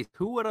space.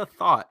 Who would have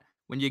thought?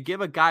 When you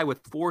give a guy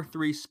with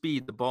 4.3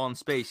 speed the ball in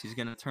space, he's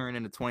going to turn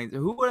into 20.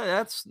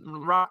 That's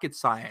rocket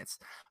science.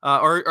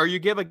 Or you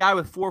give a guy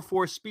with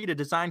 4.4 speed a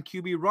design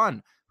QB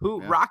run.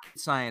 Rocket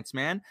science,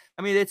 man.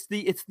 I mean, it's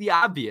the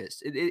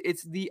obvious.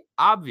 It's the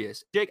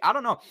obvious. Jake, I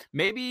don't know.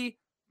 Maybe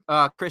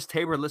Chris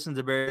Tabor listens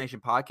to Bears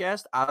Nation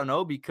podcast. I don't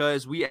know,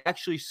 because we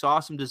actually saw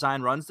some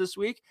design runs this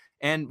week,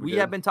 and we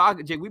have been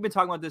talking. Jake, we've been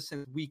talking about this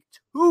since week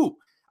 2.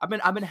 I've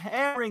been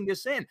hammering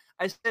this in.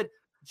 I said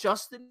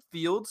Justin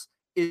Fields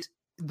is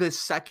the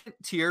second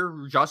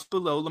tier just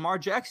below Lamar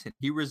Jackson.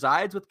 He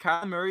resides with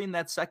Kyler Murray in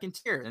that second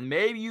tier. And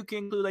maybe you can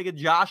include like a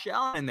Josh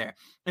Allen in there.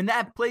 And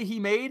that play he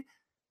made,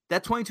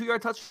 that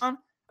 22-yard touchdown,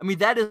 I mean,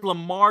 that is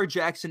Lamar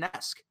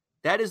Jackson-esque.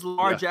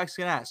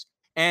 Jackson-esque.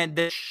 And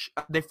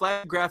they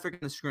flagged a graphic on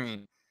the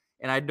screen.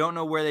 And I don't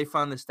know where they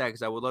found this stat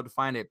because I would love to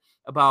find it,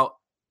 about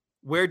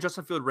where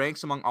Justin Fields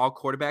ranks among all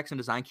quarterbacks in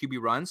design QB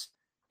runs.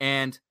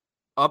 And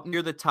up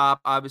near the top,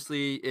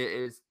 obviously,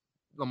 is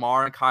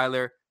Lamar and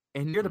Kyler.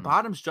 And near the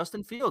bottom is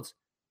Justin Fields.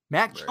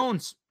 Mac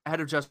Jones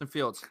ahead of Justin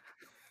Fields.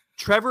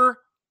 Trevor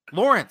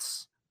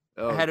Lawrence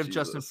ahead of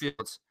Justin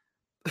Fields.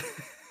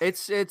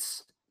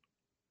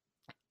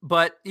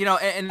 But,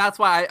 and that's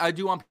why I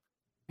do want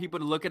people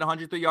to look at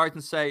 103 yards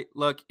and say,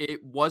 look,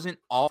 it wasn't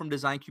all from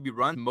design QB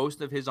runs.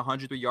 Most of his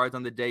 103 yards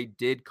on the day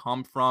did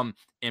come from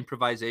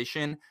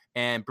improvisation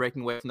and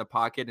breaking away from the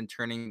pocket and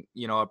turning,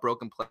 a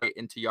broken play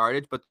into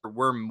yardage. But there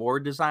were more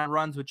design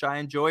runs, which I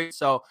enjoyed.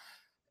 So,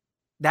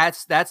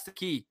 that's the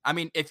key. I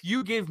mean, if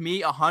you give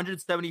me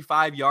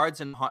 175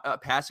 yards and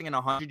passing and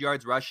 100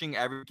 yards rushing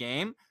every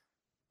game,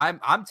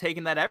 I'm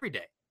taking that every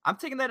day.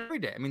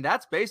 I mean,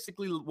 that's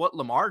basically what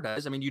Lamar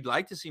does. I mean, you'd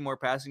like to see more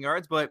passing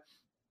yards, but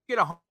you get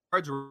 100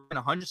 yards and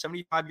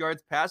 175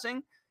 yards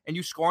passing, and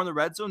you score in the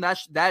red zone.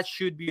 That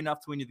should be enough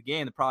to win you the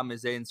game. The problem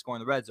is they didn't score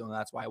in the red zone.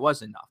 That's why it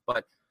wasn't enough.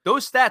 But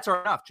those stats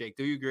are enough. Jake,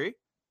 do you agree?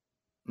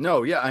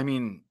 No, yeah, I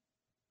mean,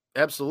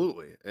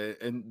 absolutely.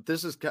 And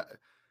this is.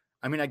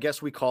 I mean, I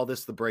guess we call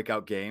this the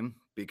breakout game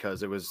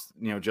because it was,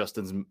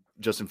 Justin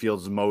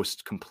Fields'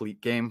 most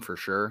complete game for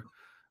sure.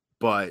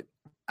 But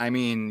I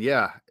mean,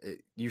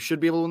 you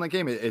should be able to win that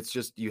game. It's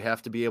just, you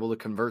have to be able to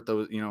convert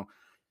those, you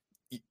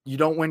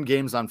don't win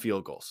games on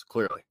field goals,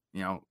 clearly,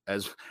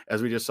 as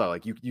we just saw,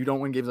 like you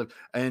don't win games.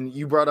 And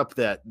you brought up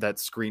that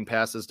screen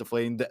passes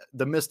deflating,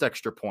 the missed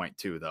extra point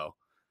too, though.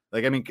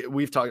 Like, I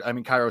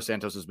mean, Cairo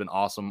Santos has been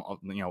awesome,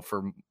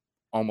 for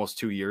almost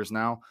 2 years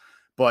now.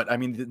 But I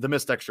mean, the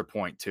missed extra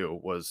point too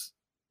was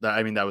that.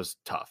 I mean, that was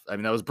tough. I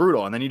mean, that was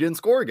brutal. And then you didn't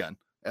score again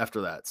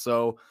after that.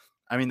 So,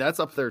 I mean, that's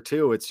up there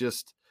too. It's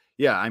just,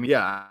 I mean,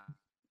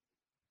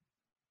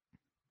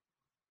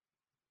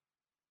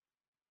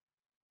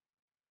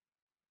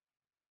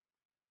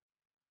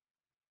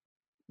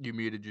 You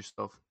muted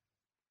yourself.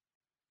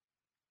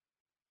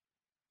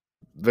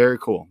 Very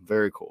cool.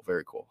 Very cool.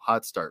 Very cool.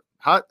 Hot start.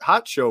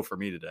 Hot show for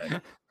me today.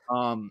 It's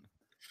on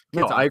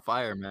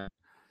fire, man.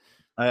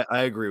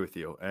 I agree with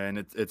you, and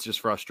it's just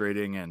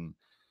frustrating. And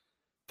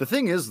the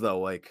thing is, though,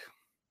 like,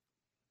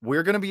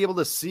 we're going to be able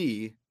to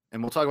see,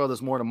 and we'll talk about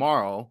this more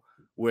tomorrow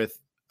with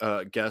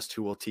a guest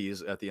who will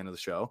tease at the end of the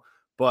show,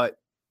 but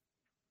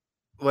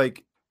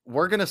like,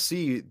 we're going to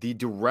see the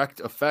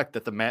direct effect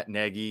that the Matt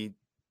Nagy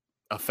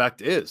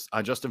effect is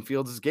on Justin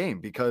Fields' game,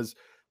 because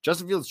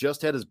Justin Fields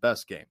just had his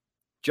best game.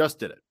 Just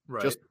did it.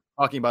 Right. Just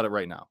talking about it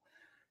right now.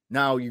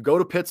 Now you go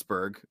to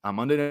Pittsburgh on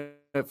Monday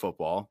Night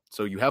Football,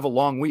 so you have a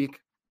long week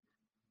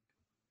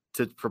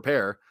to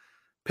prepare.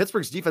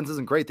 Pittsburgh's defense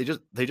isn't great.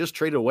 They just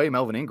traded away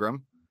Melvin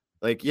Ingram.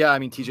 Like, I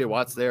mean, TJ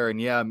Watt's there, and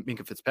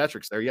Minkah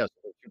Fitzpatrick's there. Yes,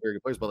 two very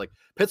good players, but like,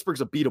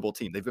 Pittsburgh's a beatable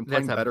team. They've been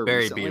playing better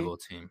recently. Beatable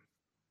team.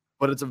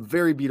 But it's a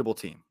very beatable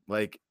team.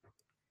 Like,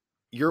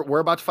 we're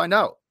about to find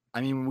out.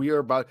 I mean, we are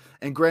about,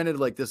 and granted,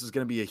 like this is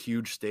going to be a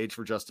huge stage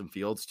for Justin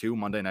Fields too,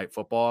 Monday Night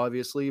Football,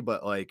 obviously,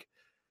 but like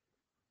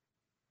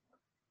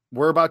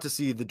we're about to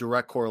see the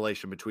direct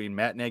correlation between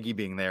Matt Nagy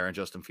being there and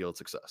Justin Fields'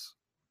 success.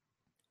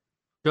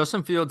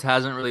 Justin Fields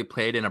hasn't really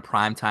played in a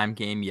primetime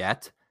game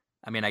yet.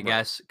 I mean, I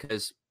guess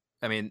because,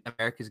 I mean,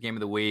 America's Game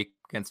of the Week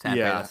against Tampa,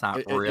 that's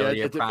not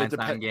really a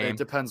primetime game. It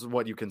depends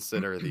what you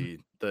consider the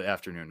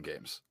afternoon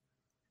games.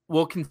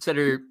 We'll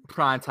consider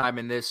primetime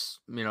in this,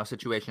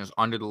 situation as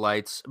under the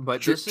lights,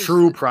 but this is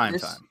true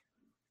primetime.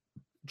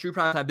 True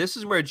primetime. This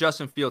is where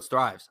Justin Fields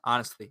thrives,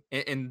 honestly,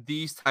 in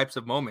these types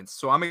of moments.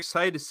 So I'm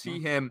excited to see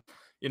him,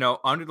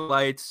 under the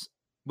lights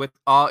with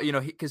all,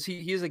 because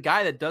he's a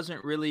guy that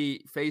doesn't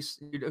really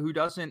who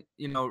doesn't,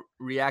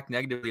 react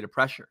negatively to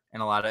pressure in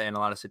a lot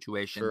of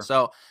situations. Sure.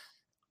 So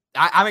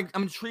I'm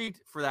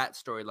intrigued for that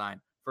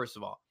storyline, first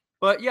of all.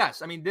 But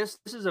yes, I mean, this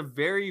is a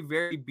very,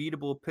 very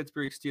beatable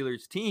Pittsburgh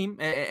Steelers team,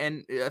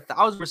 and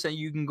 1,000%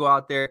 you can go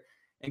out there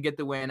and get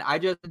the win.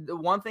 The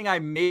one thing I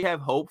may have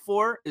hope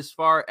for as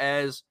far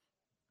as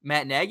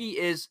Matt Nagy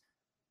is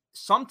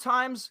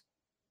sometimes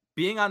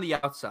being on the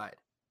outside,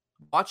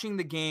 watching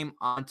the game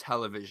on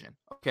television.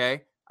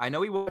 Okay. I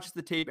know he watches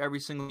the tape every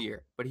single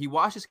year, but he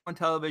watches on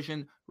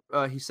television.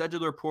 He said to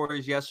the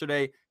reporters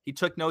yesterday, he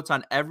took notes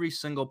on every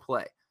single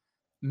play.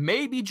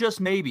 Maybe,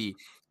 just maybe,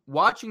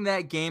 watching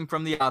that game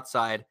from the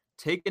outside,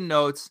 taking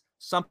notes,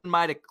 something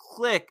might have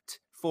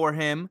clicked for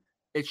him.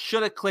 It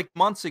should have clicked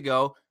months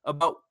ago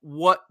about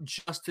what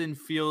Justin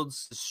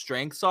Fields'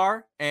 strengths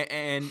are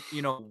and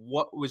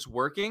what was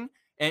working.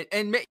 And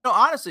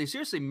honestly,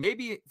 seriously,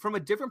 maybe from a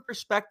different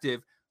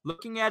perspective,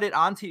 looking at it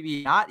on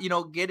TV, not,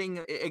 getting,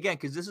 again,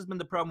 because this has been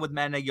the problem with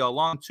Matt Nagy all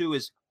along too,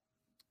 is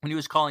when he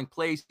was calling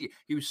plays,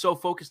 he was so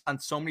focused on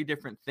so many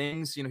different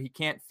things. He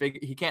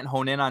can't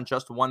hone in on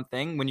just one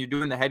thing. When you're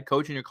doing the head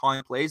coach and you're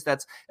calling plays,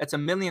 that's a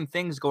million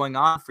things going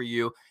on for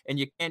you, and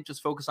you can't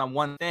just focus on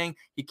one thing.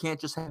 You can't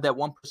just have that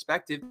one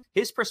perspective.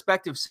 His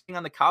perspective sitting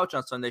on the couch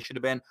on Sunday should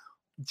have been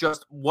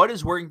just what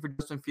is working for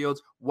Justin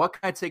Fields. What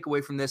can I take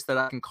away from this that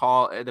I can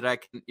that I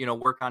can,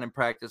 work on in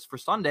practice for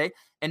Sunday?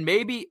 And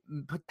maybe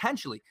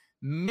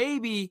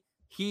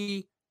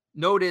he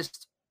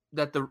noticed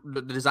that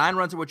the design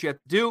runs are what you have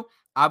to do.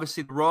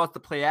 Obviously, the roll out the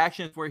play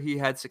actions where he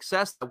had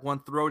success. That one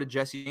throw to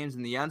Jesse James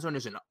in the end zone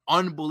is an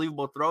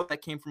unbelievable throw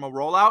that came from a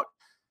rollout.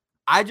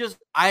 I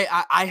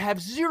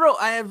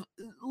have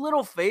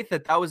little faith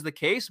that was the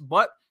case,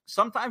 but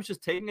sometimes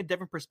just taking a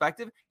different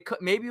perspective,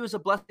 maybe it was a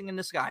blessing in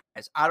disguise.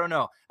 I don't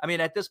know. I mean,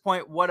 at this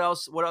point, what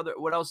else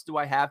do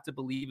I have to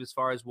believe as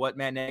far as what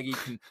Matt Nagy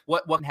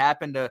what can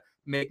happen to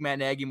make Matt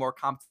Nagy more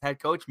competent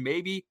head coach?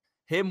 Maybe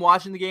him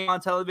watching the game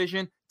on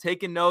television,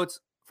 taking notes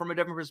from a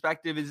different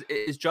perspective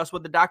is just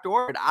what the doctor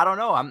ordered. I don't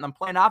know. I'm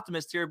playing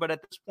optimist here, but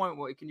at this point,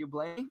 what can you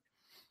blame?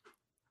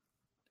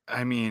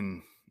 I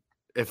mean,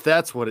 if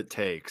that's what it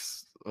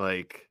takes,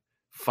 like,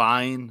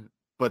 fine,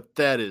 but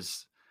that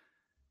is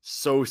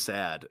so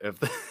sad. If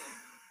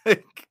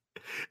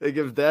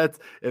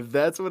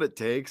that's what it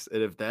takes,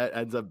 and if that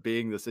ends up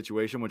being the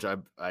situation, which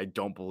I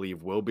don't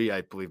believe will be,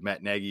 I believe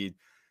Matt Nagy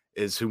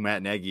is who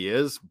Matt Nagy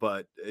is,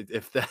 but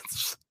if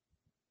that's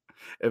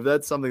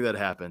something that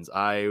happens,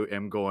 I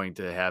am going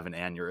to have an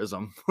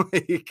aneurysm.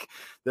 Like,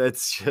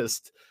 that's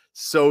just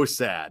so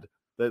sad.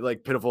 That,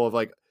 like, pitiful of,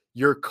 like,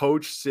 your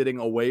coach sitting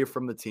away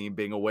from the team,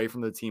 being away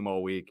from the team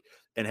all week,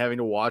 and having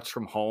to watch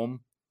from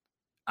home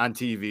on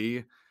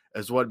TV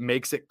is what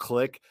makes it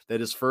click that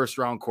his first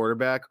round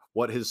quarterback,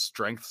 what his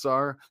strengths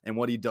are and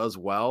what he does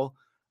well.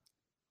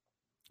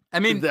 I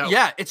mean,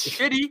 it's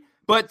shitty,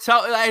 but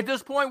at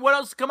this point, what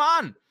else? Come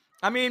on.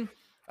 I mean,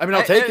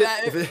 I'll take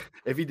it.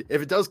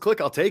 If it does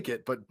click, I'll take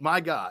it. But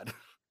my God,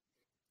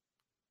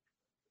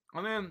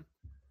 I mean,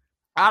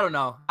 I don't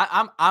know.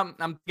 I'm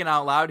thinking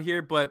out loud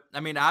here, but I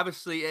mean,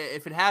 obviously,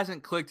 if it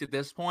hasn't clicked at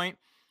this point,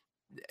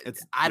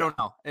 I don't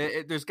know.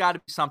 There's got to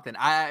be something.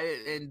 I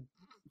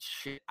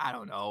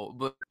don't know,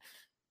 but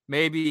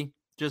maybe,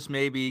 just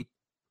maybe,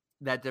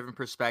 that different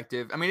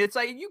perspective. I mean, it's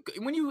like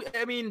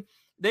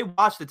they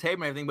watch the tape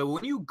and everything, but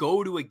when you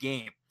go to a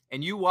game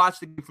and you watch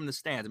the game from the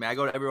stands, I mean, I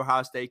go to every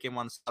Ohio State game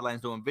on the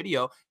sidelines doing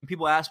video, and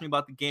people ask me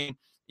about the game,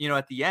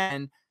 at the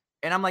end,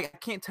 and I'm like, I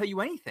can't tell you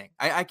anything.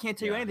 I can't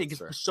tell you anything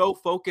because I'm so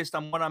focused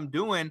on what I'm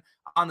doing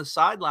on the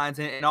sidelines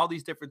and all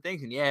these different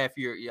things. And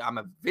I'm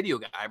a video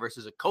guy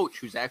versus a coach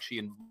who's actually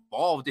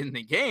involved in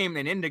the game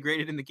and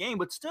integrated in the game,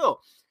 but still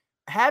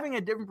having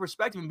a different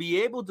perspective and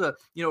be able to,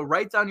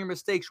 write down your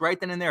mistakes right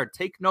then and there,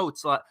 take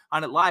notes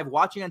on it live,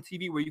 watching on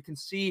TV where you can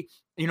see,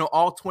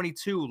 all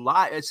 22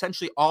 live,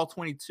 essentially all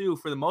 22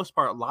 for the most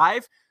part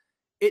live.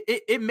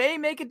 It may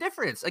make a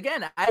difference.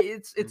 Again,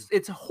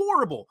 it's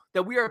horrible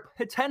that we are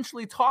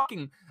potentially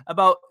talking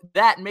about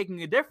that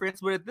making a difference,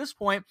 but at this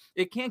point,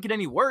 it can't get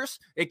any worse.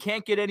 It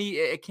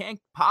can't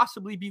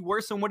possibly be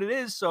worse than what it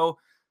is. So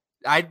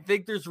I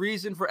think there's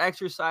reason for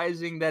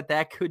exercising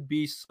that could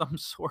be some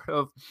sort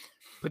of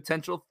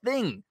potential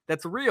thing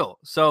that's real.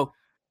 So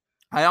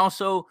I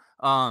also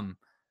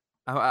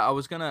I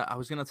was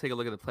gonna take a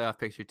look at the playoff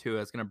picture too. I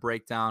was gonna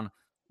break down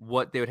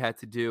what they would have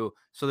to do.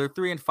 So they're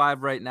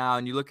 3-5 right now.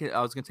 And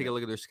I was going to take a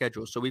look at their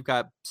schedule. So we've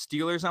got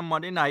Steelers on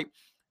Monday night.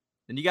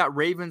 Then you got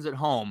Ravens at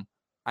home.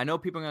 I know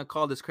people are going to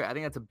call this crazy. I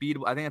think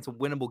that's a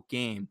winnable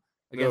game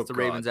against the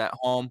Ravens at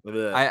home.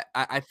 I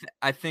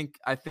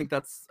think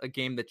that's a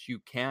game that you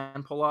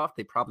can pull off.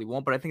 They probably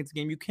won't, but I think it's a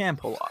game you can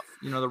pull off.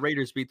 The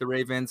Raiders beat the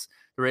Ravens.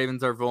 The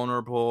Ravens are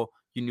vulnerable.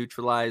 You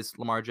neutralize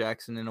Lamar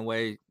Jackson in a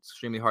way. It's an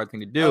extremely hard thing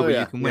to do, but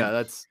you can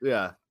win.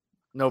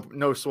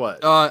 No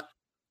sweat.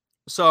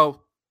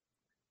 So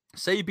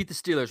say you beat the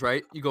Steelers,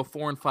 right? You go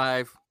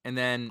 4-5, and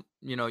then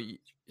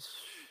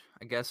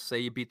I guess say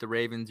you beat the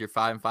Ravens, you're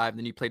 5-5,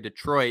 then you play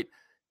Detroit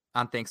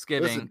on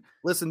Thanksgiving.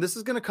 Listen, this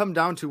is going to come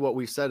down to what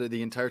we said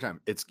the entire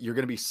time. You're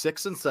going to be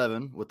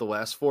 6-7 with the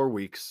last 4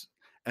 weeks.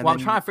 And I'm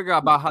trying to figure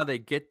out about how they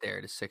get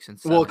there to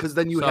 6-7. Well, because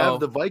then you have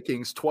the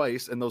Vikings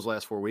twice in those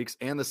last 4 weeks,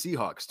 and the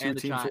Seahawks, two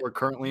teams who are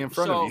currently in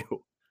front of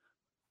you.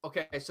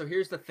 Okay, so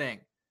here's the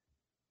thing.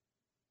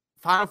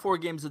 Final 4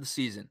 games of the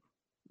season: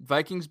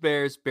 Vikings,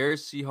 Bears,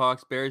 Bears,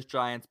 Seahawks, Bears,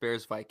 Giants,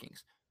 Bears,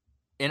 Vikings.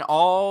 In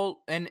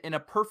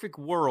a perfect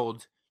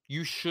world,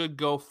 you should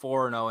go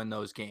 4-0 in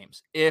those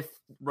games. If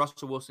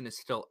Russell Wilson is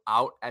still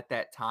out at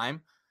that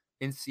time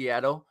in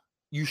Seattle,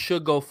 you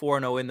should go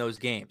 4-0 in those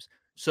games.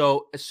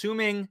 So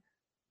assuming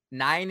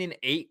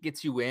 9-8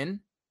 gets you in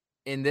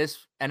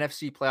this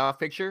NFC playoff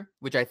picture,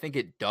 which I think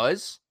it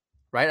does,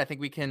 right? I think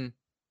we can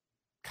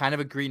kind of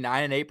agree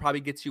 9-8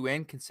 probably gets you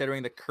in,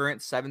 considering the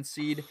current 7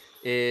 seed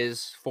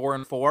is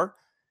 4-4.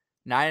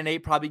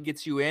 9-8 probably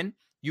gets you in.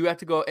 You have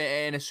to go,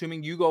 and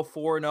assuming you go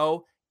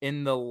 4-0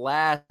 in the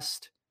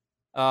last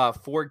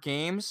 4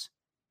 games,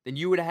 then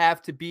you would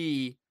have to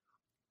be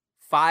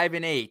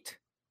 5-8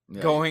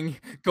 going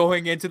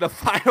into the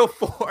final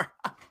 4.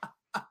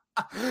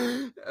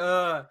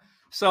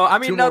 So I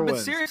mean, no, but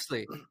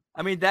seriously,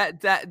 I mean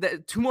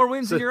that 2 more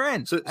wins and you're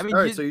in. So I mean,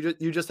 all right, so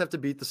you just have to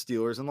beat the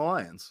Steelers and the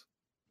Lions.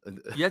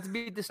 You have to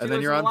beat the Steelers and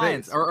then you're and the on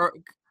Lions, pace.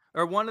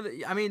 or one of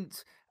the. I mean,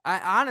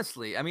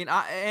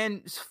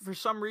 and for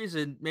some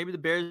reason, maybe the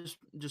Bears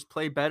just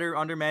play better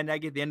under Matt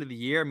Nagy at the end of the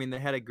year. I mean, they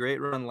had a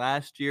great run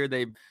last year.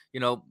 They,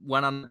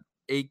 went on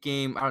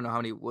 8-game. I don't know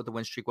what the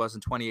win streak was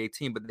in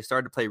 2018, but they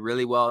started to play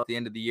really well at the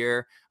end of the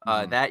year.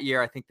 That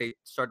year, I think they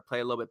started to play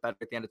a little bit better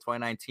at the end of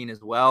 2019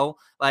 as well.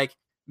 Like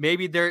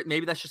maybe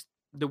that's just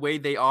the way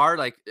they are.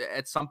 Like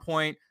at some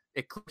point,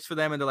 it clicks for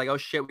them, and they're like, "Oh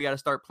shit, we got to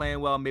start playing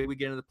well. Maybe we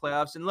get into the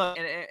playoffs." And look,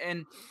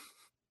 and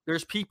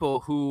there's people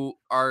who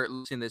are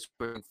listening to this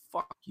going,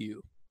 "Fuck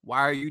you.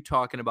 Why are you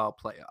talking about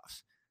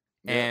playoffs?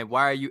 And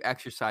why are you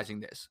exercising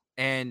this?"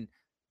 And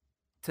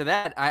to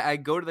that, I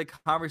go to the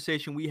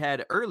conversation we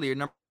had earlier.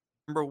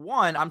 Number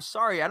one, I'm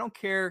sorry. I don't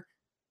care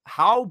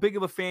how big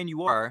of a fan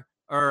you are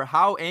or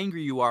how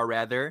angry you are,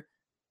 rather.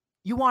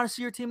 You want to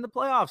see your team in the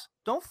playoffs.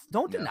 Don't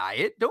deny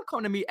it. Don't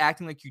come to me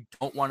acting like you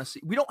don't want to see.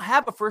 We don't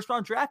have a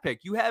first-round draft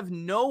pick. You have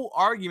no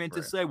argument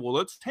to say, well,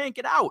 let's tank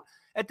it out.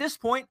 At this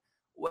point,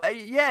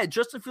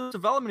 Justin Fields'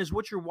 development is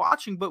what you're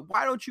watching, but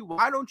why don't you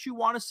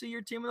want to see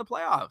your team in the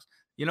playoffs?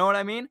 You know what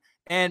I mean?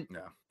 And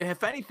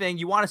if anything,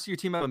 you want to see your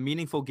team have a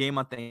meaningful game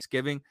on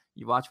Thanksgiving.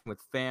 You watch them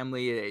with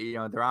family.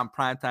 They're on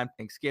primetime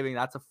Thanksgiving.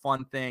 That's a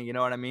fun thing. You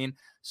know what I mean?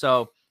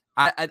 So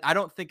I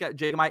don't think,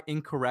 Jake, am I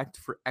incorrect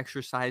for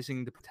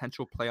exercising the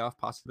potential playoff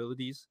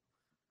possibilities?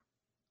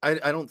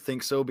 I don't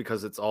think so,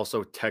 because it's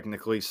also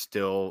technically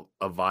still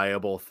a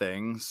viable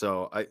thing.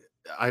 So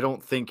I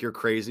don't think you're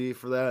crazy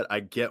for that.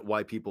 I get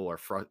why people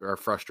are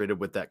frustrated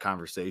with that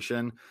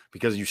conversation,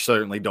 because you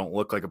certainly don't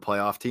look like a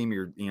playoff team.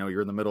 You're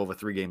in the middle of a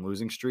 3-game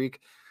losing streak.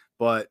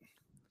 But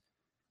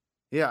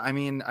yeah, I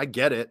mean, I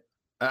get it.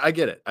 I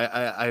get it.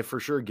 I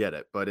for sure get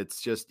it. But it's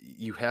just,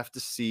 you just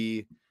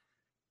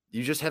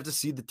have to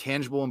see the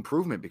tangible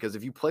improvement, because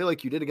if you play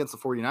like you did against the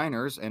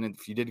 49ers, and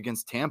if you did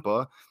against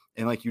Tampa,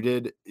 and like you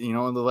did, in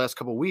the last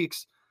couple of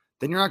weeks,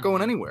 then you're not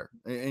going anywhere.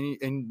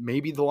 And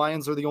maybe the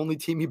Lions are the only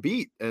team you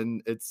beat,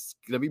 and it's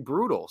going to be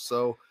brutal.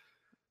 So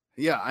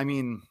yeah, I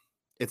mean,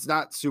 it's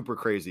not super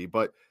crazy,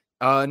 but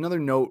another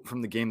note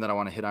from the game that I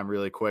want to hit on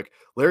really quick.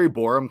 Larry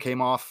Borum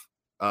came off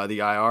the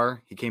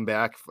IR. He came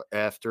back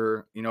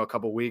after, a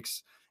couple of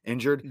weeks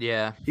injured.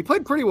 Yeah. He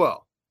played pretty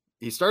well.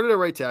 He started at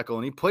right tackle,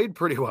 and he played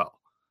pretty well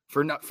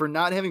for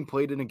not having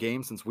played in a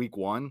game since week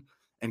 1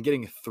 and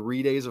getting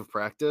 3 days of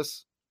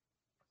practice.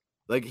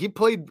 Like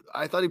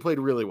I thought he played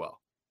really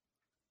well.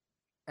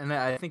 And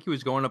I think he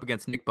was going up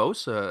against Nick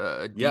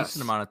Bosa a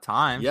decent amount of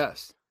time.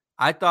 Yes.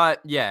 I thought,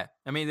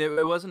 I mean,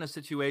 it wasn't a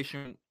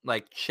situation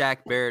like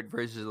Shaq Barrett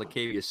versus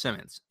Latavius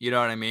Simmons. You know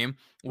what I mean?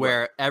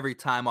 Where every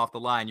time off the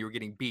line you were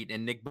getting beat.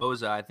 And Nick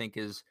Bosa, I think,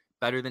 is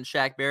better than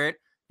Shaq Barrett.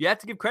 You have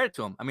to give credit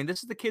to him. I mean,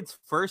 this is the kid's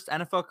first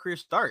NFL career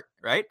start,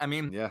 right? I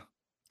mean,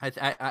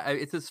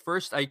 it's his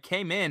first. I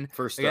came in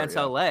against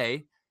LA.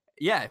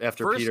 Yeah,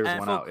 after first Peters NFL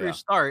went out, career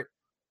start,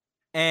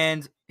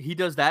 and he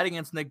does that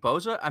against Nick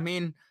Bosa. I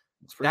mean,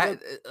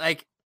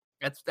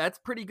 that's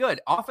pretty good.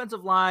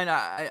 Offensive line,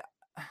 I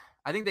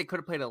think they could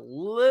have played a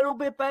little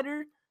bit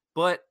better,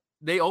 but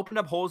they opened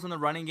up holes in the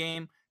running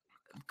game.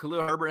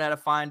 Khalil Herbert had a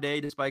fine day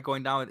despite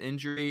going down with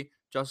injury.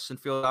 Justin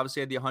Fields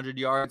obviously had the 100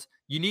 yards.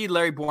 You need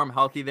Larry Borom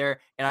healthy there.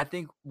 And I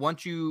think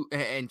once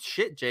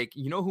Jake,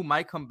 you know who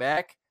might come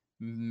back?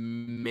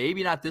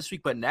 Maybe not this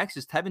week, but next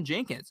is Tevin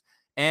Jenkins.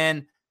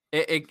 And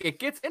it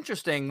gets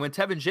interesting when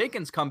Tevin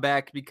Jenkins come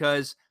back,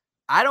 because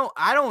I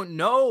don't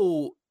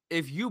know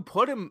if you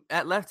put him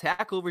at left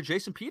tackle over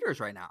Jason Peters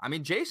right now. I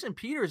mean, Jason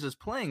Peters is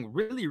playing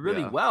really,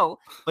 really well.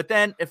 But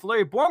then if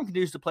Larry Borom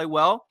continues to play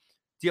well,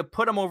 do you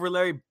put him over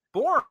Larry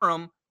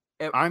Borom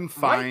at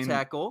right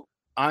tackle?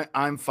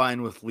 I'm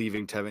fine with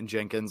leaving Tevin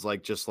Jenkins,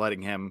 like just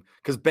letting him,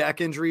 because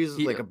back injuries,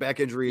 a back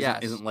injury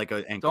isn't like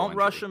an ankle. Don't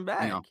rush him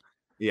back. You know?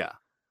 Yeah,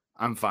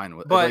 I'm fine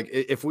with it. Like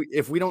if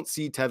we don't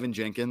see Tevin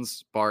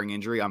Jenkins barring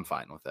injury, I'm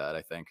fine with that.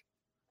 I think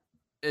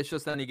it's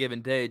just any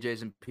given day,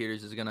 Jason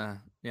Peters is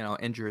gonna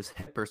injure his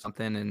hip or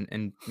something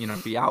and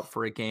be out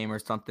for a game or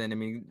something. I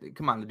mean,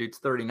 come on, the dude's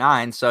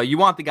 39, so you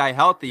want the guy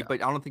healthy,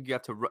 but I don't think you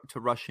have to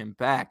rush him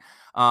back.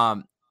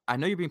 I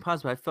know you're being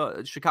positive. I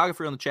felt Chicago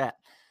Free on the chat.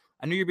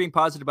 I knew you're being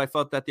positive. I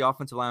felt that the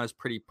offensive line was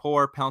pretty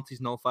poor.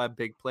 Penalties nullify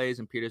big plays,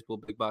 and Peters blew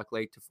big buck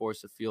late to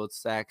force a field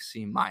sack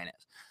C-.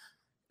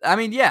 I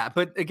mean, yeah,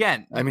 but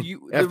again,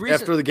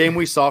 after the game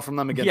we saw from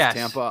them against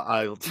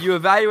Tampa, you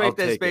evaluate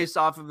this based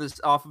off of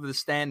the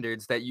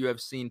standards that you have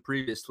seen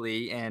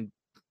previously, and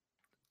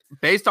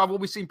based off what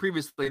we've seen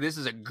previously, this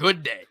is a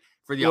good day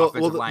for the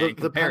offensive line.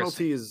 The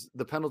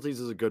penalties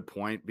is a good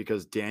point,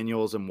 because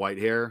Daniels and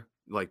Whitehair,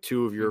 like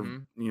two of your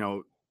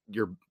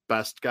your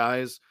best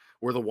guys,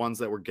 were the ones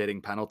that were getting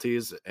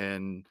penalties,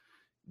 and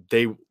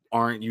they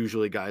aren't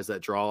usually guys that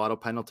draw a lot of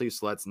penalties.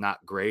 So that's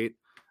not great.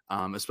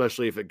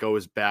 Especially if it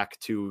goes back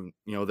to,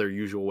 their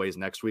usual ways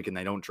next week and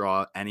they don't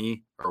draw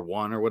any or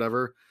one or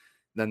whatever,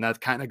 then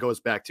that kind of goes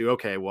back to,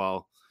 okay,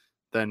 well,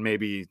 then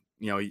maybe,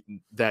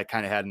 that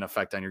kind of had an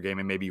effect on your game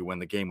and maybe you win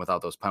the game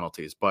without those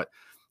penalties. But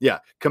yeah,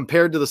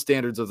 compared to the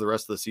standards of the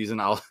rest of the season,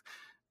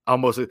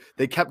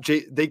 they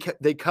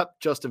kept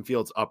Justin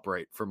Fields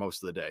upright for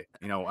most of the day,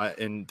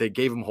 and they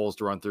gave him holes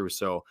to run through.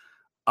 So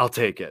I'll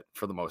take it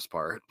for the most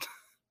part.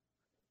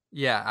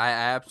 Yeah, I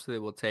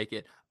absolutely will take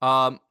it.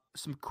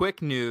 Some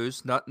quick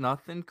news,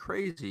 nothing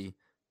crazy.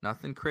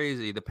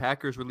 The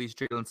Packers released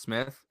Jalen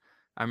Smith.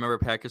 I remember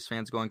Packers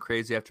fans going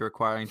crazy after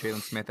acquiring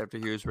Jalen Smith after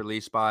he was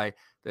released by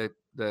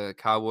the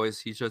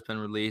Cowboys. He's just been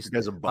released.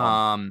 As a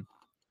bum.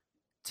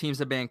 Teams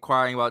have been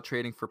inquiring about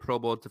trading for Pro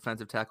Bowl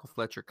defensive tackle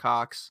Fletcher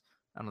Cox.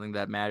 I don't think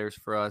that matters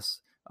for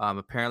us.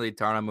 Apparently,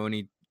 Darnell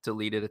Mooney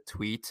deleted a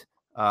tweet,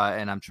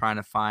 and I'm trying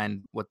to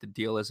find what the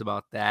deal is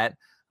about that.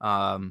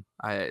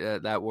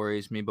 That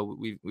worries me, but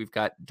we've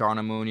got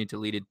Darnell Mooney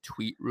deleted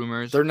tweet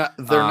rumors. They're not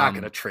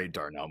going to trade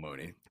Darnell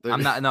Mooney. They're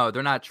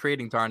not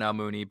trading Darnell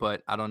Mooney,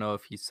 but I don't know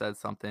if he said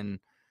something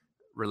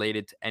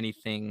related to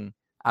anything.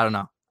 I don't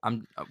know.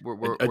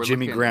 We're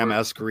Jimmy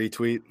Graham-esque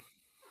retweet.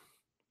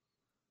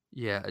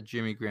 Yeah, a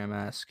Jimmy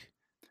Graham-esque.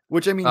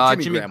 Which, I mean,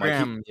 Jimmy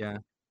Graham, yeah.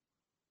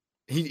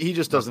 He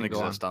just doesn't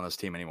exist on this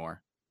team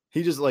anymore.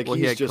 He just he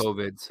had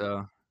COVID,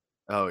 so.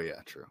 Oh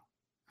yeah, true.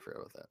 I forgot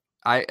about that.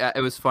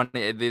 It was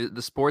funny.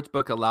 The sports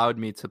book allowed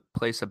me to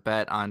place a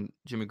bet on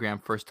Jimmy Graham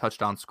first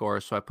touchdown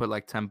score, so I put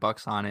like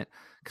 $10 on it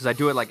because I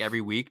do it like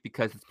every week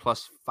because it's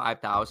plus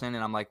 5,000,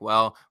 and I'm like,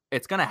 well,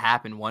 it's gonna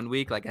happen one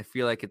week. Like I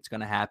feel like it's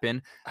gonna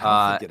happen, I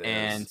don't think it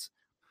and is.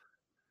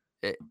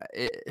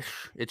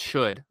 It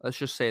should. Let's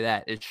just say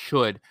that it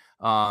should,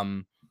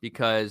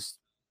 because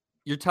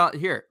you're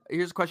here.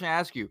 Here's a question I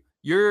ask you.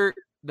 You're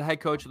the head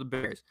coach of the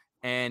Bears,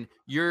 and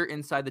you're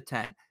inside the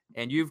tent,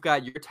 and you've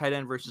got your tight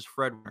end versus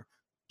Fred Warner.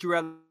 Would you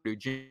rather do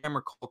Jim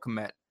or Cole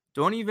Kmet?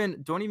 Don't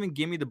even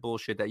give me the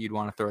bullshit that you'd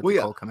want to throw at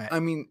Cole Kmet.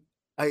 I mean,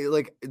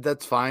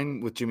 that's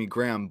fine with Jimmy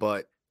Graham,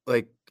 but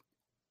like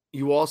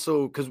you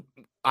also, because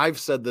I've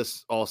said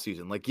this all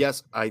season, like,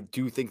 yes, I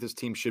do think this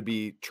team should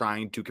be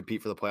trying to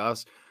compete for the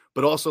playoffs,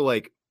 but also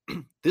like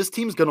this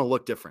team's going to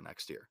look different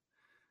next year.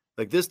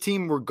 Like this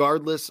team,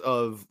 regardless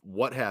of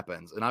what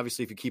happens, and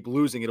obviously if you keep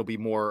losing, it'll be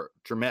more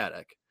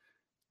dramatic,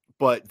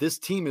 but this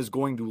team is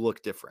going to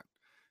look different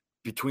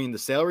between the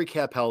salary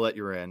cap hell that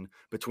you're in,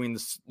 between the,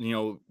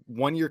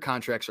 1-year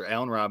contracts for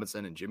Allen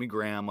Robinson and Jimmy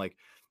Graham. Like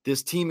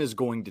this team is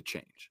going to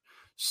change.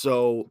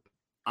 So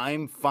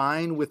I'm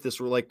fine with this.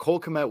 Like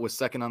Cole Kmet was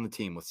second on the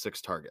team with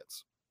 6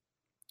 targets,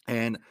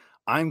 and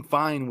I'm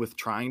fine with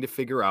trying to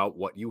figure out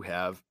what you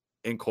have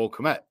in Cole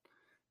Kmet,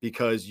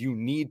 because you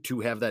need to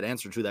have that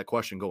answer to that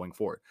question going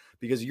forward,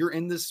 because you're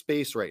in this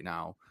space right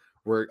now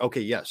where, okay,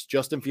 yes,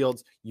 Justin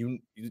Fields, you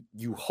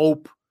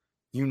hope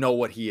you know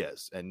what he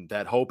is. And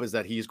that hope is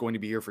that he's going to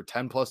be here for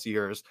 10 plus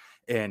years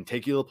and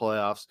take you to the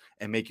playoffs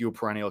and make you a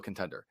perennial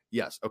contender.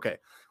 Yes. Okay.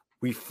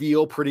 We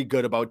feel pretty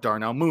good about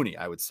Darnell Mooney.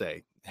 I would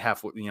say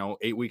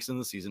 8 weeks in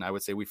the season, I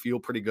would say we feel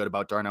pretty good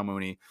about Darnell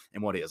Mooney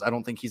and what he is. I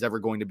don't think he's ever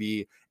going to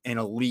be an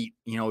elite,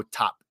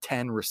 top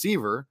 10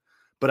 receiver,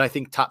 but I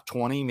think top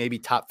 20, maybe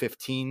top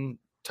 15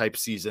 type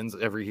seasons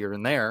every here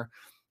and there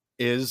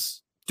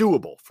is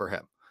doable for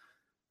him.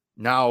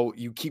 Now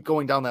you keep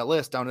going down that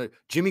list down to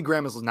Jimmy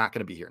Graham is not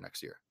going to be here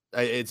next year.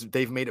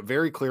 They've made it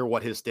very clear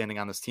what his standing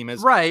on this team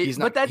is. Right. He's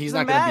not, but that he's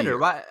doesn't not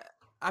matter.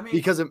 I mean,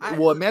 because it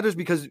matters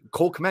because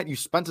Cole Kmet, you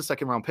spent a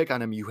second round pick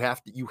on him. You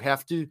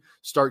have to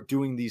start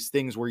doing these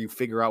things where you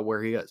figure out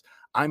where he is.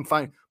 I'm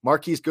fine.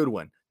 Marquise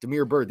Goodwin,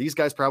 Damiere Byrd, these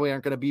guys probably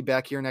aren't going to be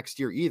back here next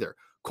year either.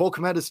 Cole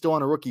Kmet is still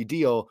on a rookie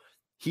deal.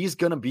 He's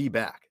going to be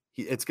back.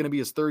 It's going to be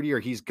his third year.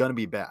 He's going to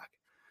be back.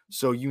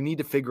 So you need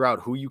to figure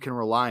out who you can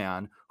rely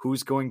on,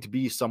 who's going to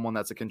be someone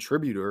that's a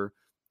contributor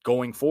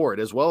going forward,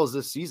 as well as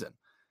this season.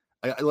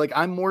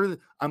 I'm more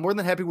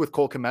than happy with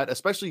Cole Kmet,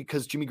 especially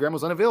because Jimmy Graham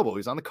was unavailable.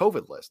 He's on the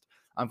COVID list.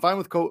 I'm fine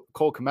with Cole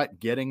Kmet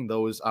getting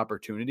those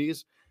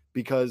opportunities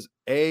because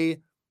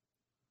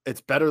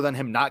it's better than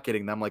him not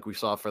getting them, like we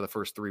saw for the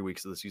first 3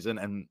 weeks of the season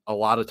and a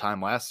lot of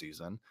time last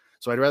season.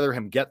 So I'd rather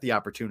him get the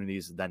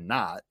opportunities than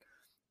not.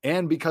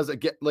 And because I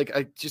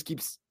just keep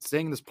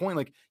saying this point,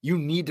 like, you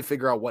need to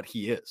figure out what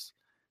he is,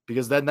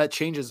 because then that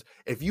changes.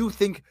 If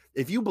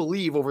you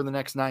believe over the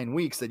next 9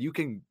 weeks that you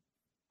can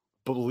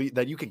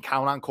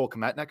count on Cole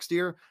Kmet next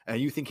year,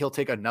 and you think he'll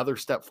take another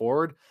step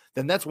forward,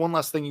 then that's one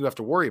less thing you have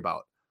to worry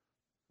about.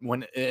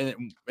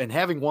 And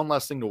having one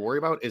less thing to worry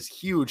about is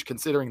huge,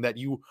 considering that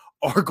you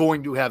are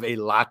going to have a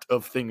lot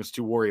of things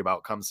to worry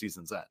about come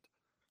season's end.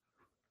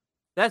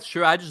 That's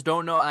true. I just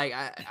don't know.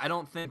 I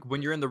don't think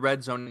when you're in the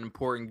red zone in an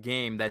important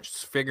game, that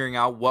just figuring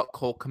out what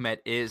Cole Kmet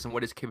is and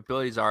what his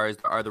capabilities are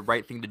the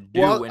right thing to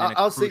do. Well, in a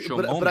crucial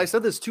moment. But I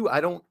said this too.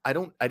 I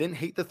didn't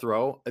hate the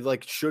throw.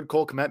 Like, should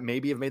Cole Kmet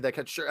maybe have made that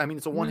catch? Sure. I mean,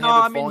 it's a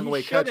one-handed falling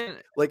away catch.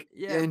 Like,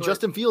 and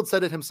Justin Fields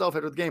said it himself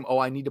after the game. Oh,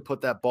 I need to put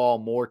that ball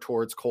more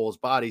towards Cole's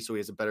body so he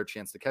has a better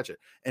chance to catch it.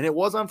 And it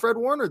was on Fred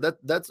Warner.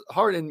 That's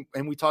hard. And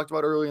we talked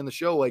about earlier in the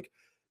show, like,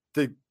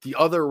 the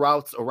other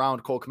routes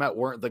around Cole Kmet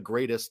weren't the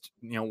greatest,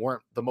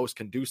 weren't the most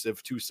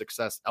conducive to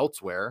success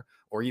elsewhere,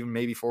 or even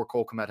maybe for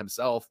Cole Kmet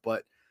himself.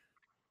 But,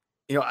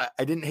 I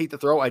didn't hate the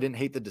throw. I didn't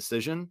hate the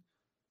decision.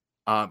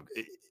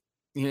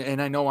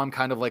 And I know I'm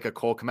kind of like a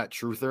Cole Kmet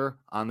truther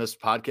on this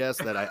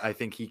podcast, that I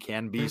think he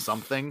can be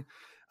something.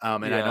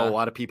 And I know a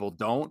lot of people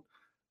don't,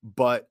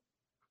 but,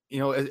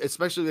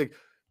 especially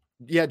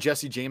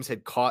Jesse James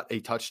had caught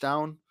a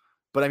touchdown,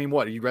 but I mean,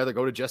 what, you'd rather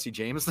go to Jesse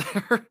James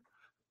there?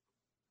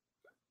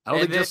 I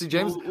don't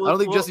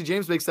think Jesse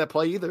James makes that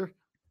play either.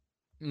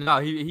 No,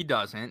 he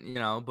doesn't,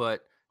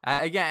 but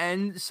again,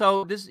 and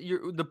so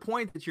the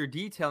point that you're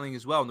detailing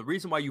as well, and the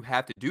reason why you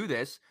have to do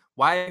this,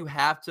 why you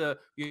have to,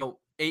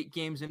 8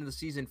 games into the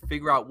season,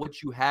 figure out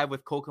what you have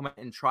with Cole Kmet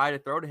and try to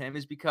throw to him,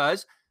 is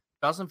because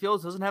Justin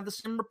Fields doesn't have the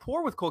same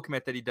rapport with Cole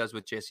Kmet that he does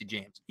with Jesse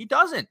James. He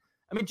doesn't.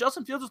 I mean,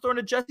 Justin Fields was throwing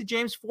to Jesse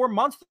James 4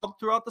 months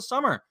throughout the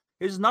summer.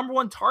 His number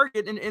one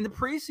target in the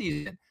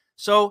preseason.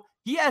 So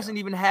he hasn't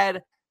even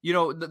had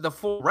the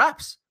full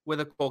reps with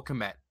a Cole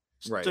Kmet.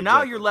 Right. So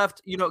now you're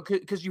left,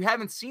 because you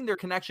haven't seen their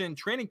connection in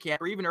training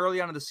camp or even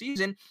early on in the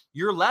season.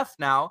 You're left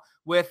now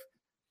with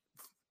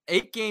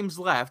 8 games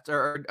left,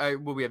 or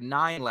we have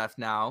 9 left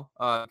now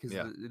because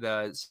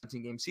the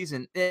 17-game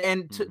season.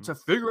 And to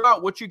figure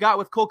out what you got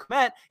with Cole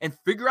Kmet and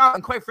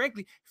quite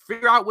frankly,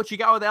 figure out what you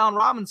got with Allen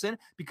Robinson,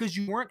 because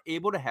you weren't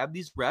able to have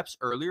these reps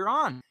earlier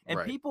on. And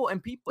people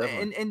and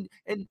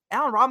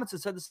Allen Robinson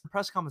said this in the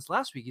press conference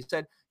last week. He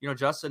said,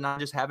 Justin and I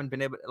just haven't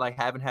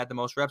had the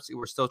most reps.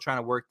 We're still trying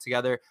to work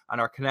together on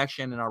our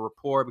connection and our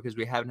rapport because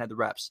we haven't had the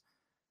reps.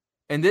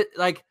 And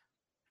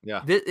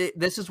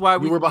this is why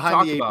we were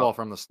behind the 8 ball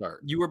from the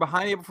start. You were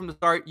behind the 8 ball from the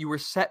start. You were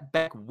set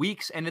back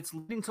weeks, and it's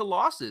leading to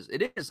losses.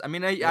 It is. I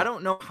mean, I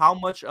don't know how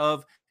much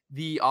of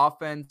the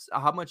offense,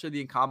 how much of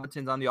the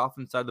incompetence on the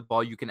offense side of the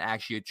ball you can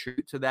actually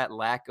attribute to that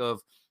lack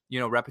of,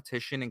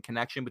 repetition and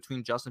connection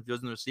between Justin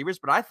Fields and the receivers,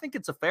 but I think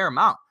it's a fair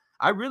amount.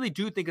 I really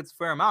do think it's a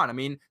fair amount. I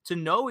mean, to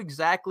know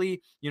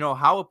exactly,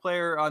 how a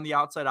player on the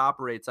outside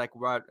operates,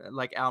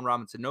 like Allen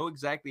Robinson, know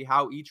exactly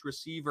how each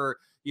receiver,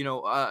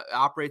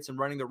 operates and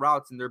running the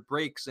routes and their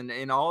breaks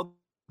and all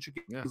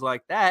things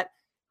like that.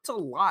 It's a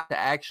lot to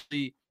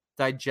actually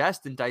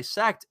digest and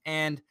dissect.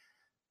 And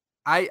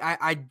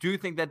I do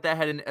think that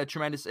had a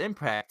tremendous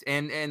impact.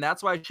 And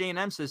that's why Shane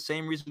M says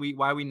same reason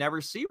why we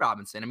never see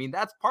Robinson. I mean,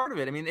 that's part of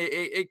it. I mean,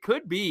 it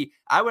could be,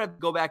 I would have to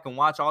go back and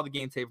watch all the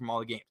game tape from all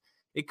the games.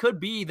 It could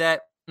be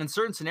that in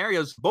certain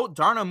scenarios, both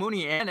Darnell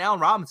Mooney and Allen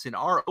Robinson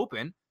are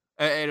open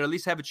and at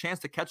least have a chance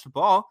to catch the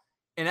ball.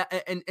 And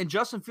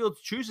Justin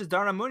Fields chooses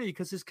Darnell Mooney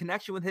because his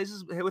connection with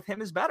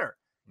him is better.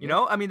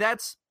 I mean,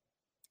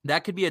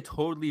 that could be a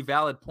totally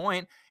valid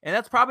point, and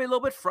that's probably a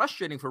little bit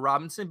frustrating for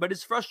Robinson. But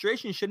his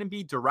frustration shouldn't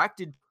be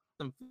directed;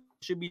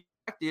 should be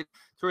directed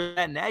toward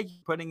that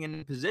Nagy putting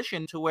in a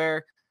position to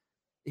where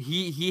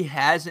he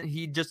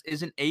just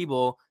isn't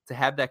able to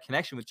have that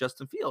connection with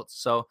Justin Fields.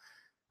 So,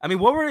 I mean,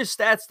 what were his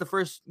stats the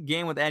first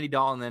game with Andy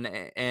Dalton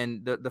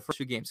and the first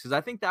 2 games? Because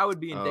I think that would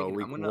be indicative.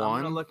 I'm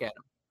gonna look at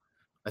him.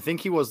 I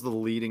think he was the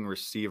leading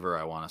receiver,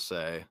 I want to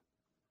say.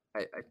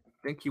 I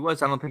think he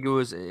was. I don't think it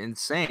was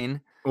insane.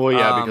 Well,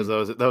 yeah, because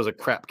that was a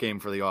crap game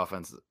for the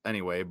offense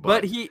anyway.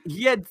 But he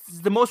had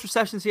the most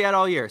receptions he had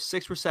all year,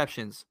 6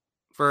 receptions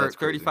for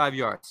 35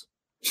 yards.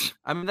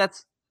 I mean,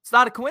 it's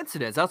not a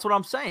coincidence. That's what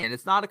I'm saying.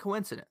 It's not a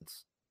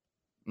coincidence.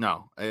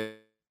 No,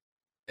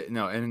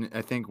 and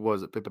I think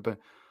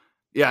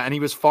Yeah, and he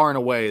was far and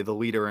away the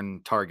leader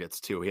in targets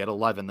too. He had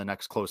 11. The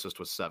next closest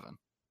was 7.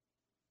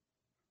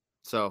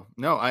 So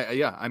no,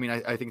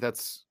 I think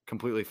that's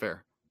completely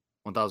fair,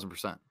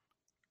 1000%.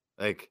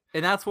 Like,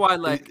 And that's why,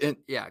 like, and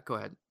yeah, go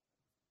ahead.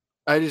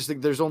 I just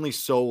think there's only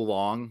so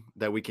long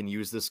that we can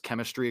use this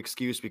chemistry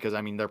excuse because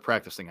I mean they're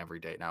practicing every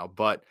day now.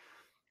 But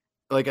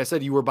like I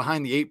said, you were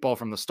behind the 8 ball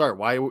from the start.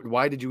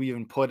 Why did you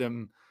even put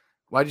him?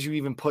 Why did you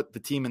even put the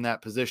team in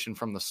that position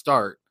from the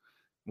start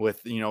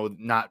with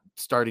not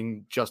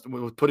starting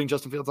with putting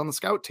Justin Fields on the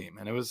scout team?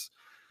 And it was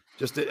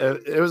just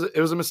it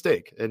was a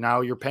mistake, and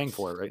now you're paying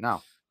for it right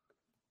now.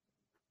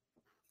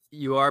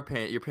 You're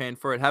paying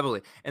for it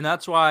heavily, and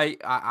that's why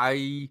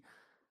I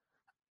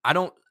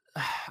don't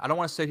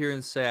want to sit here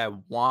and say I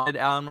wanted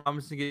Allen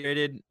Robinson to get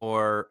traded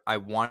or I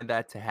wanted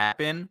that to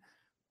happen,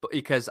 but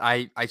because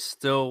I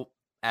still,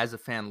 as a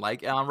fan,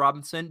 like Allen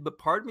Robinson, but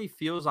part of me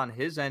feels on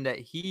his end that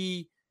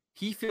he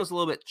feels a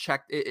little bit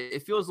checked.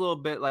 It feels a little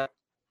bit like,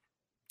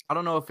 I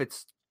don't know if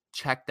it's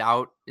checked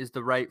out is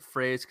the right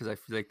phrase, because I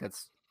feel like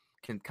that's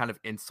kind of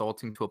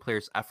insulting to a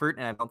player's effort,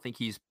 and I don't think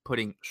he's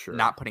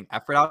not putting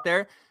effort out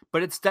there,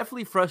 but it's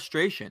definitely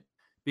frustration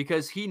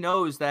because he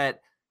knows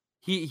that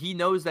he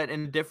knows that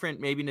in a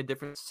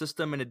different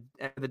system and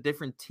a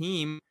different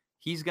team,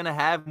 he's going to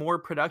have more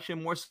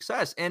production, more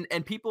success. And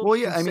people, well,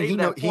 yeah, I mean, he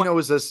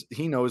knows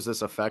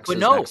this affects his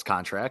next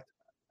contract.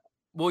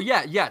 Well,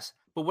 yeah, yes.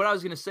 But what I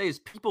was going to say is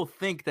people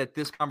think that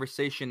this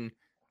conversation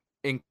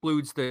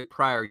includes the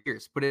prior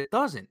years, but it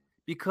doesn't,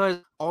 because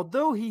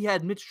although he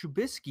had Mitch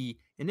Trubisky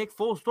and Nick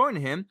Foles throwing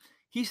to him,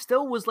 he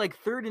still was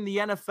like 3rd in the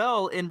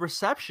NFL in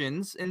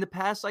receptions in the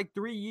past 2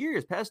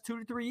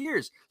 to 3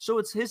 years. So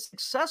it's his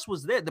success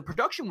was there. The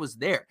production was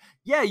there.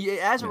 Yeah,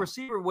 as a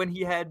receiver, when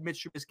he had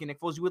Mitch Trubisky and Nick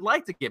Foles, you would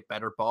like to get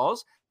better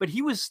balls, but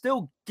he was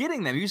still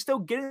getting them. He was still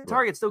getting the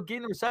targets, still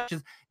getting the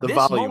receptions.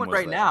 This moment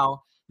right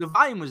now, the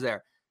volume was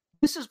there.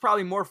 This is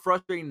probably more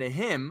frustrating to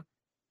him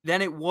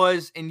than it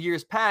was in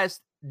years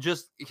past,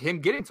 just him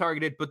getting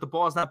targeted, but the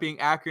ball is not being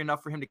accurate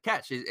enough for him to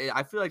catch.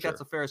 I feel like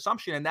that's a fair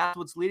assumption, and that's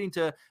what's leading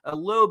to a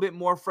little bit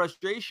more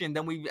frustration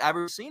than we've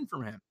ever seen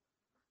from him.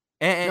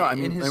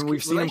 And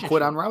we've seen him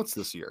quit on routes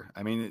this year.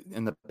 I mean,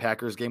 in the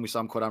Packers game, we saw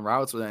him quit on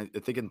routes. I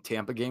think in the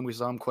Tampa game, we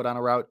saw him quit on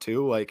a route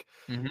too. Like,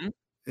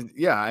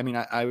 yeah, I mean,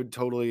 I would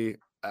totally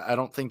 – I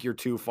don't think you're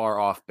too far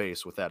off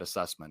base with that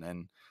assessment.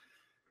 And,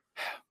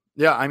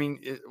 yeah, I mean,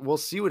 we'll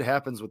see what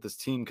happens with this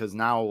team because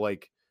now,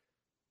 like,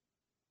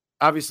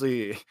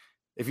 obviously –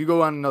 if you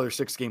go on another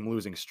 6-game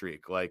losing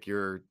streak, like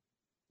you're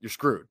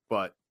screwed.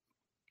 But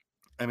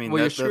I mean,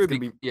 that's going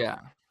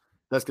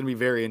to be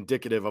very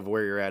indicative of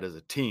where you're at as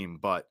a team.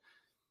 But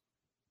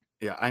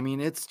yeah, I mean,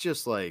 it's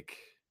just like,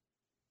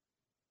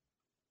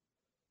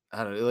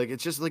 I don't know, like,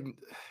 it's just like,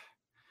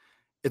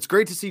 it's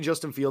great to see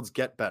Justin Fields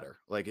get better.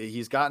 Like,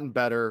 he's gotten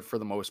better for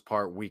the most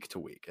part week to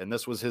week. And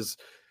this was his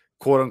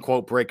quote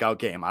unquote breakout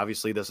game.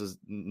 Obviously this is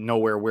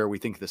nowhere where we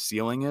think the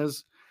ceiling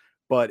is,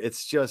 but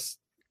it's just,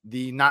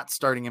 the not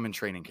starting him in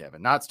training camp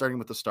and not starting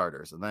with the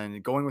starters and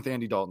then going with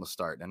Andy Dalton to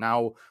start. And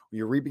now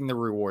you're reaping the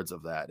rewards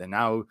of that. And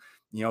now,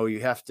 you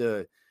have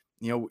to,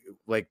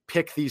 like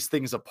pick these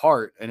things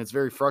apart. And it's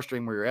very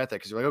frustrating where you're at that.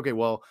 Cause you're like, okay,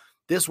 well,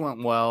 this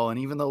went well. And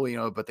even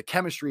though, but the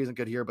chemistry isn't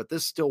good here, but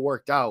this still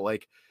worked out.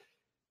 Like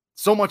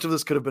so much of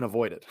this could have been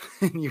avoided.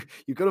 you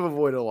could have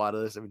avoided a lot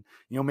of this. I mean,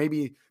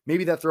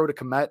 maybe that throw to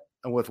Kmet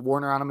with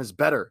Warner on him is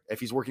better if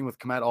he's working with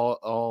Kmet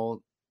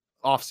all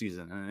off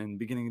season and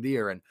beginning of the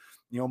year. And,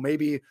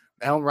 maybe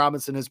Allen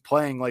Robinson is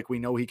playing like we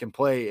know he can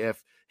play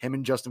if him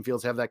and Justin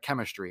Fields have that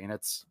chemistry. And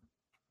it's,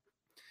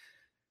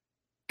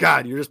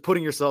 God, you're just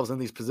putting yourselves in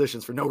these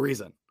positions for no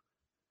reason.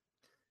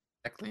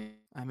 Exactly.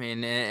 I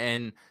mean,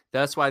 and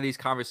that's why these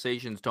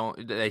conversations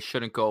they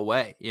shouldn't go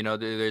away.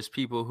 There's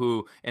people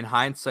who in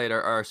hindsight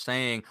are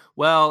saying,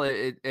 well,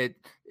 it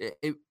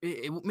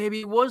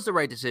maybe it was the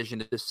right decision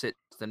to just sit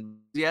and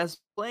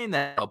explain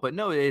that. But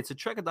no, it's a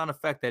trickle-down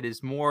effect that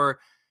is more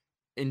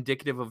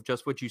indicative of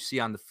just what you see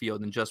on the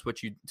field and just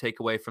what you take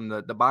away from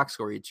the box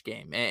score each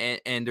game.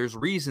 And there's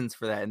reasons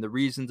for that. And the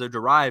reasons are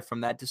derived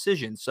from that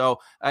decision. So,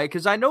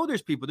 because I know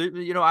there's people,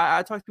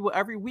 I talk to people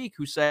every week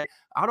who say,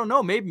 I don't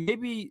know,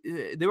 maybe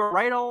they were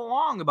right all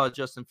along about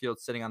Justin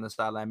Fields sitting on the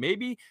sideline.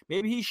 Maybe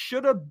he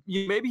should have,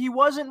 maybe he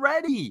wasn't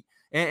ready.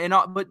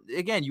 But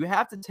again, you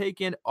have to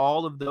take in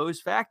all of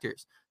those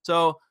factors.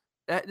 So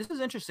this is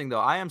interesting though.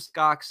 I am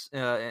Skox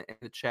in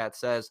the chat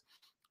says,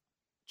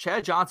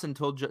 Chad Ochocinco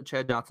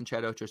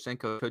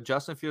told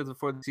Justin Fields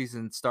before the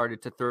season started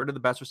to throw to the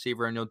best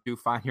receiver and you'll do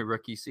fine your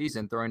rookie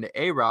season throwing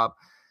to A-Rob.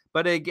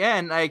 But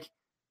again, like,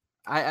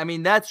 I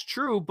mean, that's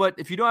true. But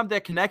if you don't have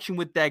that connection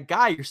with that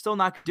guy, you're still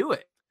not going to do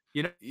it.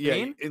 You know what I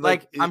mean?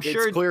 I'm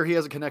sure it's clear he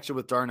has a connection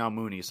with Darnell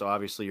Mooney. So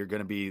obviously you're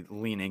going to be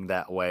leaning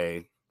that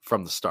way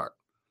from the start.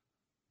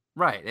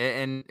 Right.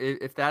 And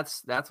if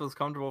that's what's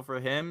comfortable for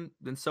him,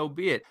 then so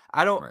be it.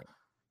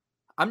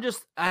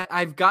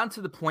 I've gotten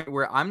to the point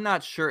where I'm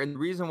not sure. And the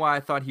reason why I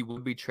thought he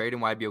would be traded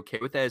and why I'd be okay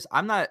with that is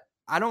I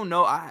I don't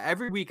know.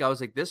 Every week I was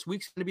like, this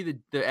week's going to be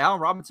the Allen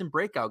Robinson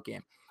breakout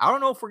game. I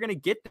don't know if we're going to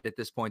get that at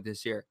this point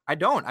this year. I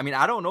don't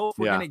know if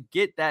we're going to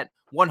get that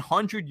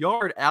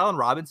 100-yard Allen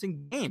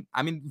Robinson game.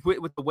 I mean,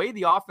 with the way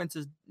the offense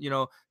is,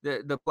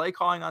 the play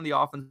calling on the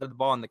offense of the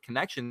ball and the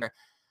connection there,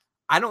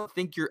 I don't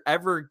think you're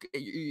not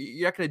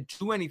going to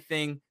do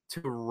anything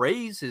to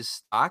raise his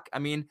stock. I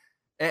mean,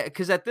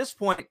 because at this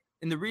point,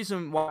 and the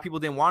reason why people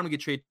didn't want him to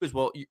get traded is,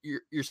 well,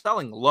 you're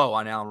selling low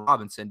on Allen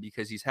Robinson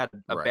because he's had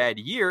a bad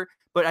year.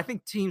 But I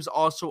think teams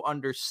also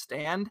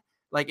understand,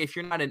 like, if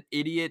you're not an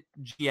idiot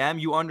GM,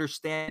 you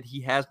understand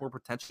he has more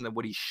potential than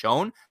what he's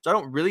shown. So I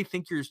don't really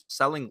think you're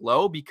selling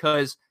low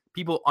because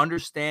people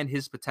understand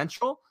his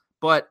potential,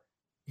 but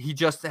he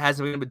just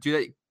hasn't been able to do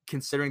that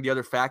considering the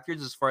other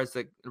factors as far as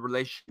the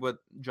relationship with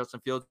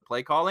Justin Fields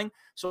play calling.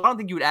 So I don't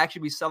think you would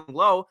actually be selling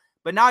low,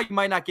 but now you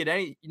might not get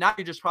any. Now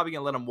you're just probably going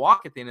to let him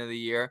walk at the end of the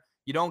year.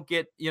 You don't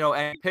get,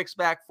 any picks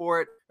back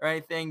for it or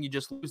anything. You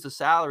just lose the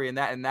salary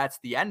and that's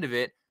the end of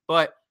it.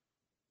 But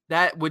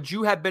would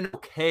you have been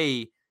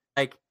okay,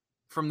 like,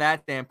 from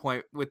that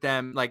standpoint with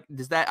them? Like,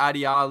 does that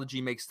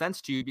ideology make sense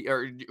to you?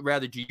 Or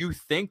rather, do you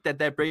think that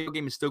breakout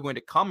game is still going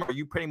to come? Or are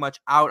you pretty much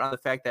out on the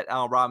fact that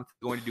Allen Robinson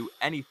is going to do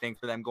anything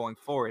for them going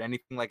forward?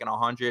 Anything like an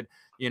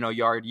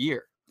 100-yard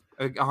year,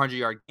 a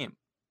 100-yard game?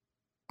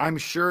 I'm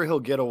sure he'll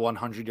get a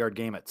 100-yard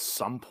game at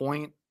some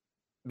point,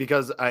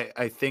 because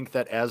I think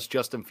that as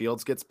Justin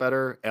Fields gets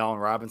better, Allen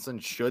Robinson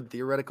should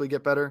theoretically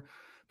get better.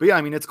 But yeah,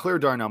 I mean, it's clear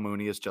Darnell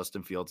Mooney is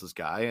Justin Fields'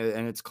 guy,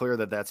 and it's clear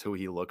that that's who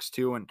he looks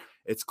to. And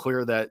it's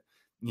clear that,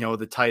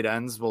 the tight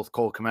ends, both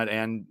Cole Kmet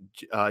and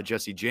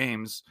Jesse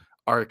James,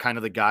 are kind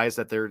of the guys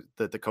that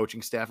the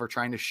coaching staff are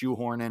trying to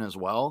shoehorn in as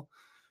well.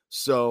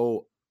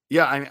 So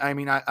yeah, I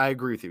mean, I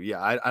agree with you.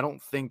 Yeah, I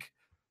don't think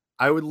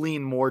I would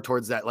lean more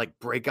towards that, like,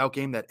 breakout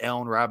game that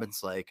Allen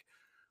Robinson, like,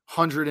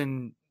 100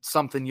 and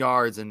something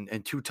yards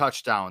and 2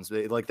 touchdowns.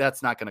 Like,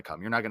 that's not going to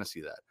come. You're not going to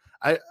see that.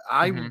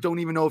 I don't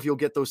even know if you'll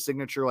get those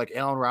signature, like,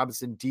 Allen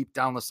Robinson deep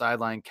down the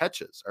sideline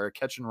catches or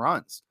catch and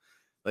runs.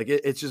 Like,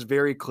 it's just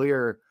very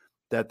clear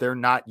that they're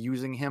not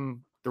using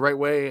him the right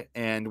way.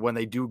 And when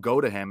they do go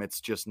to him,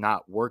 it's just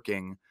not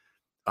working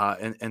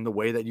in the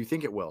way that you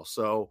think it will.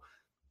 So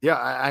yeah,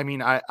 I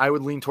mean, I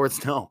would lean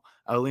towards no.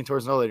 I would lean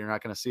towards no, that you're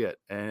not going to see it.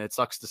 And it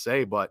sucks to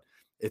say, but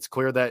it's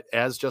clear that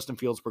as Justin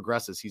Fields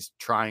progresses, he's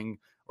trying,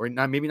 or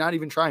not, maybe not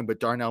even trying, but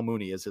Darnell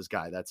Mooney is his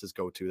guy. That's his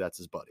go-to. That's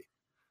his buddy.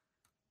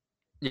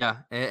 Yeah,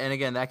 and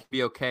again, that could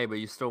be okay, but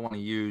you still want to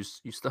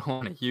use your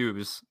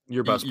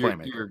best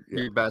playmaker,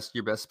 your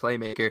best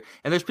playmaker.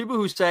 And there's people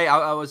who say,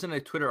 I was in a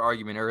Twitter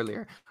argument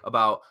earlier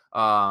about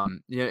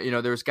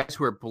there's guys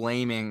who are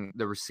blaming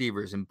the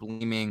receivers and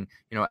blaming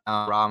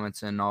Allen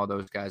Robinson and all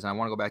those guys. And I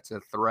want to go back to the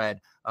thread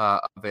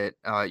of it.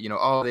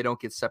 They don't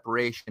get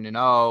separation, and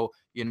the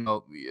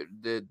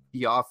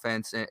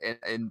offense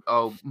and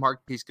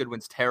Marquise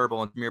Goodwin's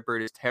terrible and Jahmyr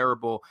Bird is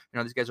terrible.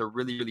 These guys are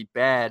really, really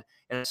bad.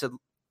 And I said,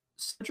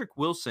 Cedric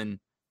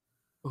Wilson,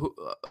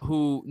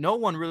 who no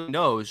one really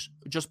knows,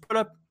 just put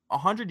up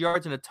 100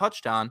 yards and a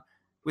touchdown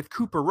with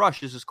Cooper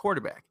Rush as his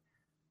quarterback.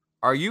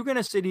 Are you going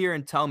to sit here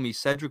and tell me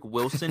Cedric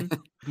Wilson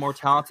is more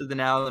talented than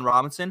Allen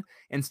Robinson,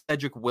 and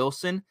Cedric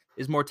Wilson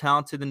is more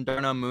talented than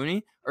Darnell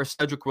Mooney, or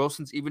Cedric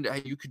Wilson's even?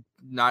 You can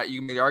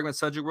make the argument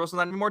Cedric Wilson's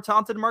not even more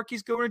talented than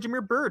Marquise Goodwin or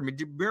Jahmyr Bird. I mean,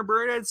 Jahmyr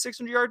Bird had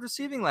 600 yards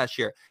receiving last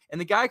year, and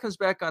the guy comes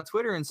back on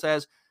Twitter and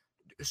says,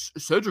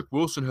 Cedric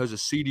Wilson has a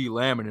CeeDee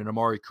Lamb and an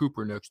Amari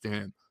Cooper next to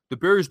him. The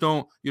Bears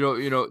don't,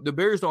 the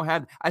Bears don't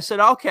have. I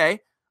said, okay,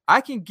 I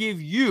can give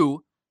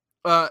you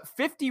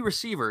 50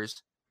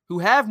 receivers who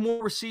have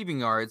more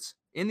receiving yards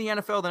in the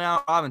NFL than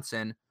Allen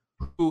Robinson,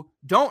 who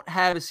don't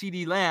have a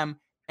CeeDee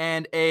Lamb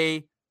and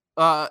an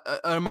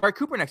Amari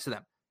Cooper next to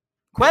them.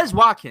 Quez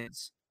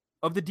Watkins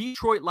of the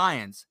Detroit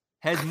Lions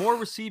has more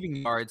receiving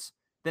yards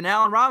than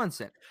Allen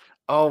Robinson.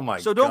 Oh my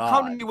God. So don't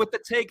come to me with the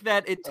take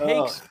that it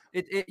takes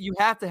you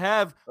have to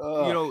have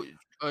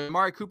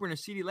Amari Cooper and a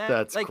CeeDee Lamb.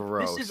 That's like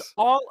gross. This is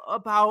all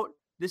about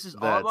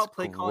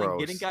play calling,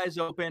 getting guys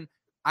open.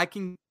 I'd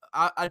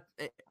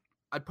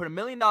put $1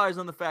 million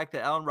on the fact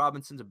that Allen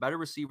Robinson's a better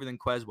receiver than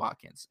Quez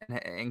Watkins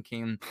and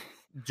can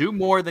do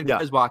more than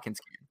Quez Watkins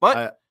can.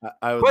 But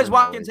Quez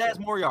Watkins has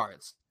more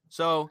yards.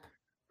 So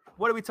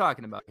what are we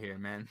talking about here,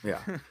 man? Yeah.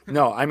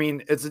 No, I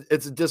mean, it's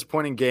a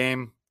disappointing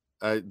game.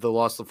 The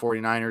loss to the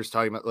 49ers,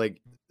 talking about,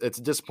 like, it's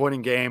a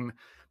disappointing game,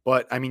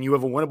 but I mean, you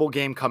have a winnable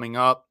game coming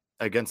up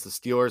against the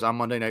Steelers on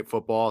Monday Night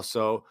Football.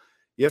 So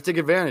you have to take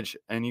advantage,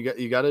 and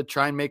you got to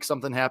try and make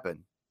something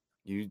happen.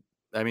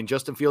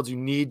 Justin Fields, you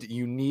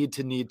need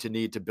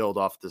to build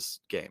off this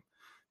game,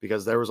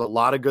 because there was a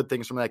lot of good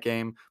things from that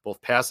game, both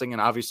passing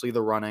and obviously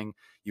the running.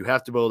 You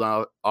have to build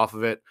out off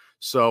of it.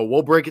 So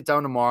we'll break it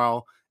down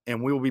tomorrow,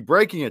 and we will be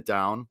breaking it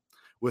down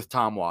with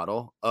Tom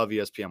Waddle of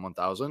ESPN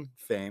 1000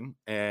 fame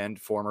and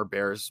former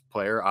Bears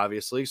player,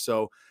 obviously.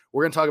 So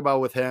we're going to talk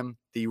about with him.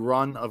 The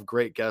run of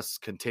great guests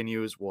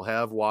continues. We'll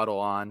have Waddle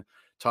on,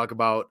 talk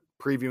about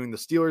previewing the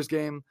Steelers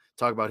game,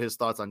 talk about his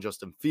thoughts on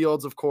Justin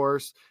Fields, of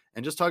course,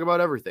 and just talk about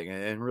everything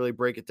and really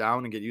break it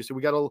down and get used to it.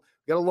 We got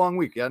a long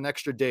week. We got an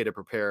extra day to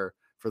prepare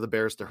for the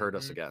Bears to hurt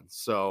us again.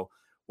 So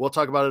we'll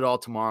talk about it all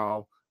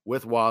tomorrow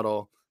with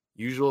Waddle,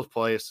 usual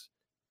place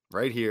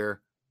right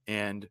here.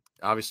 And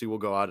obviously we'll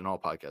go out in all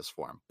podcast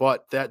form.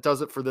 But that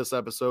does it for this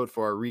episode,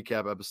 for our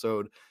recap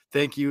episode.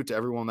 Thank you to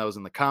everyone that was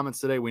in the comments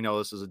today. We know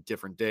this is a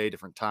different day,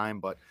 different time,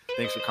 but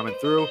thanks for coming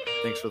through.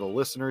 Thanks for the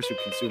listeners who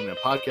consume the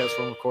podcast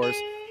form, of course.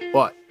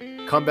 But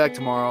come back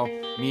tomorrow.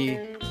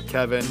 Me,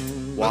 Kevin,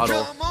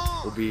 Waddle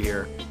will be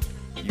here.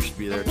 You should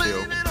be there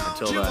too.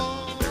 Until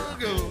then.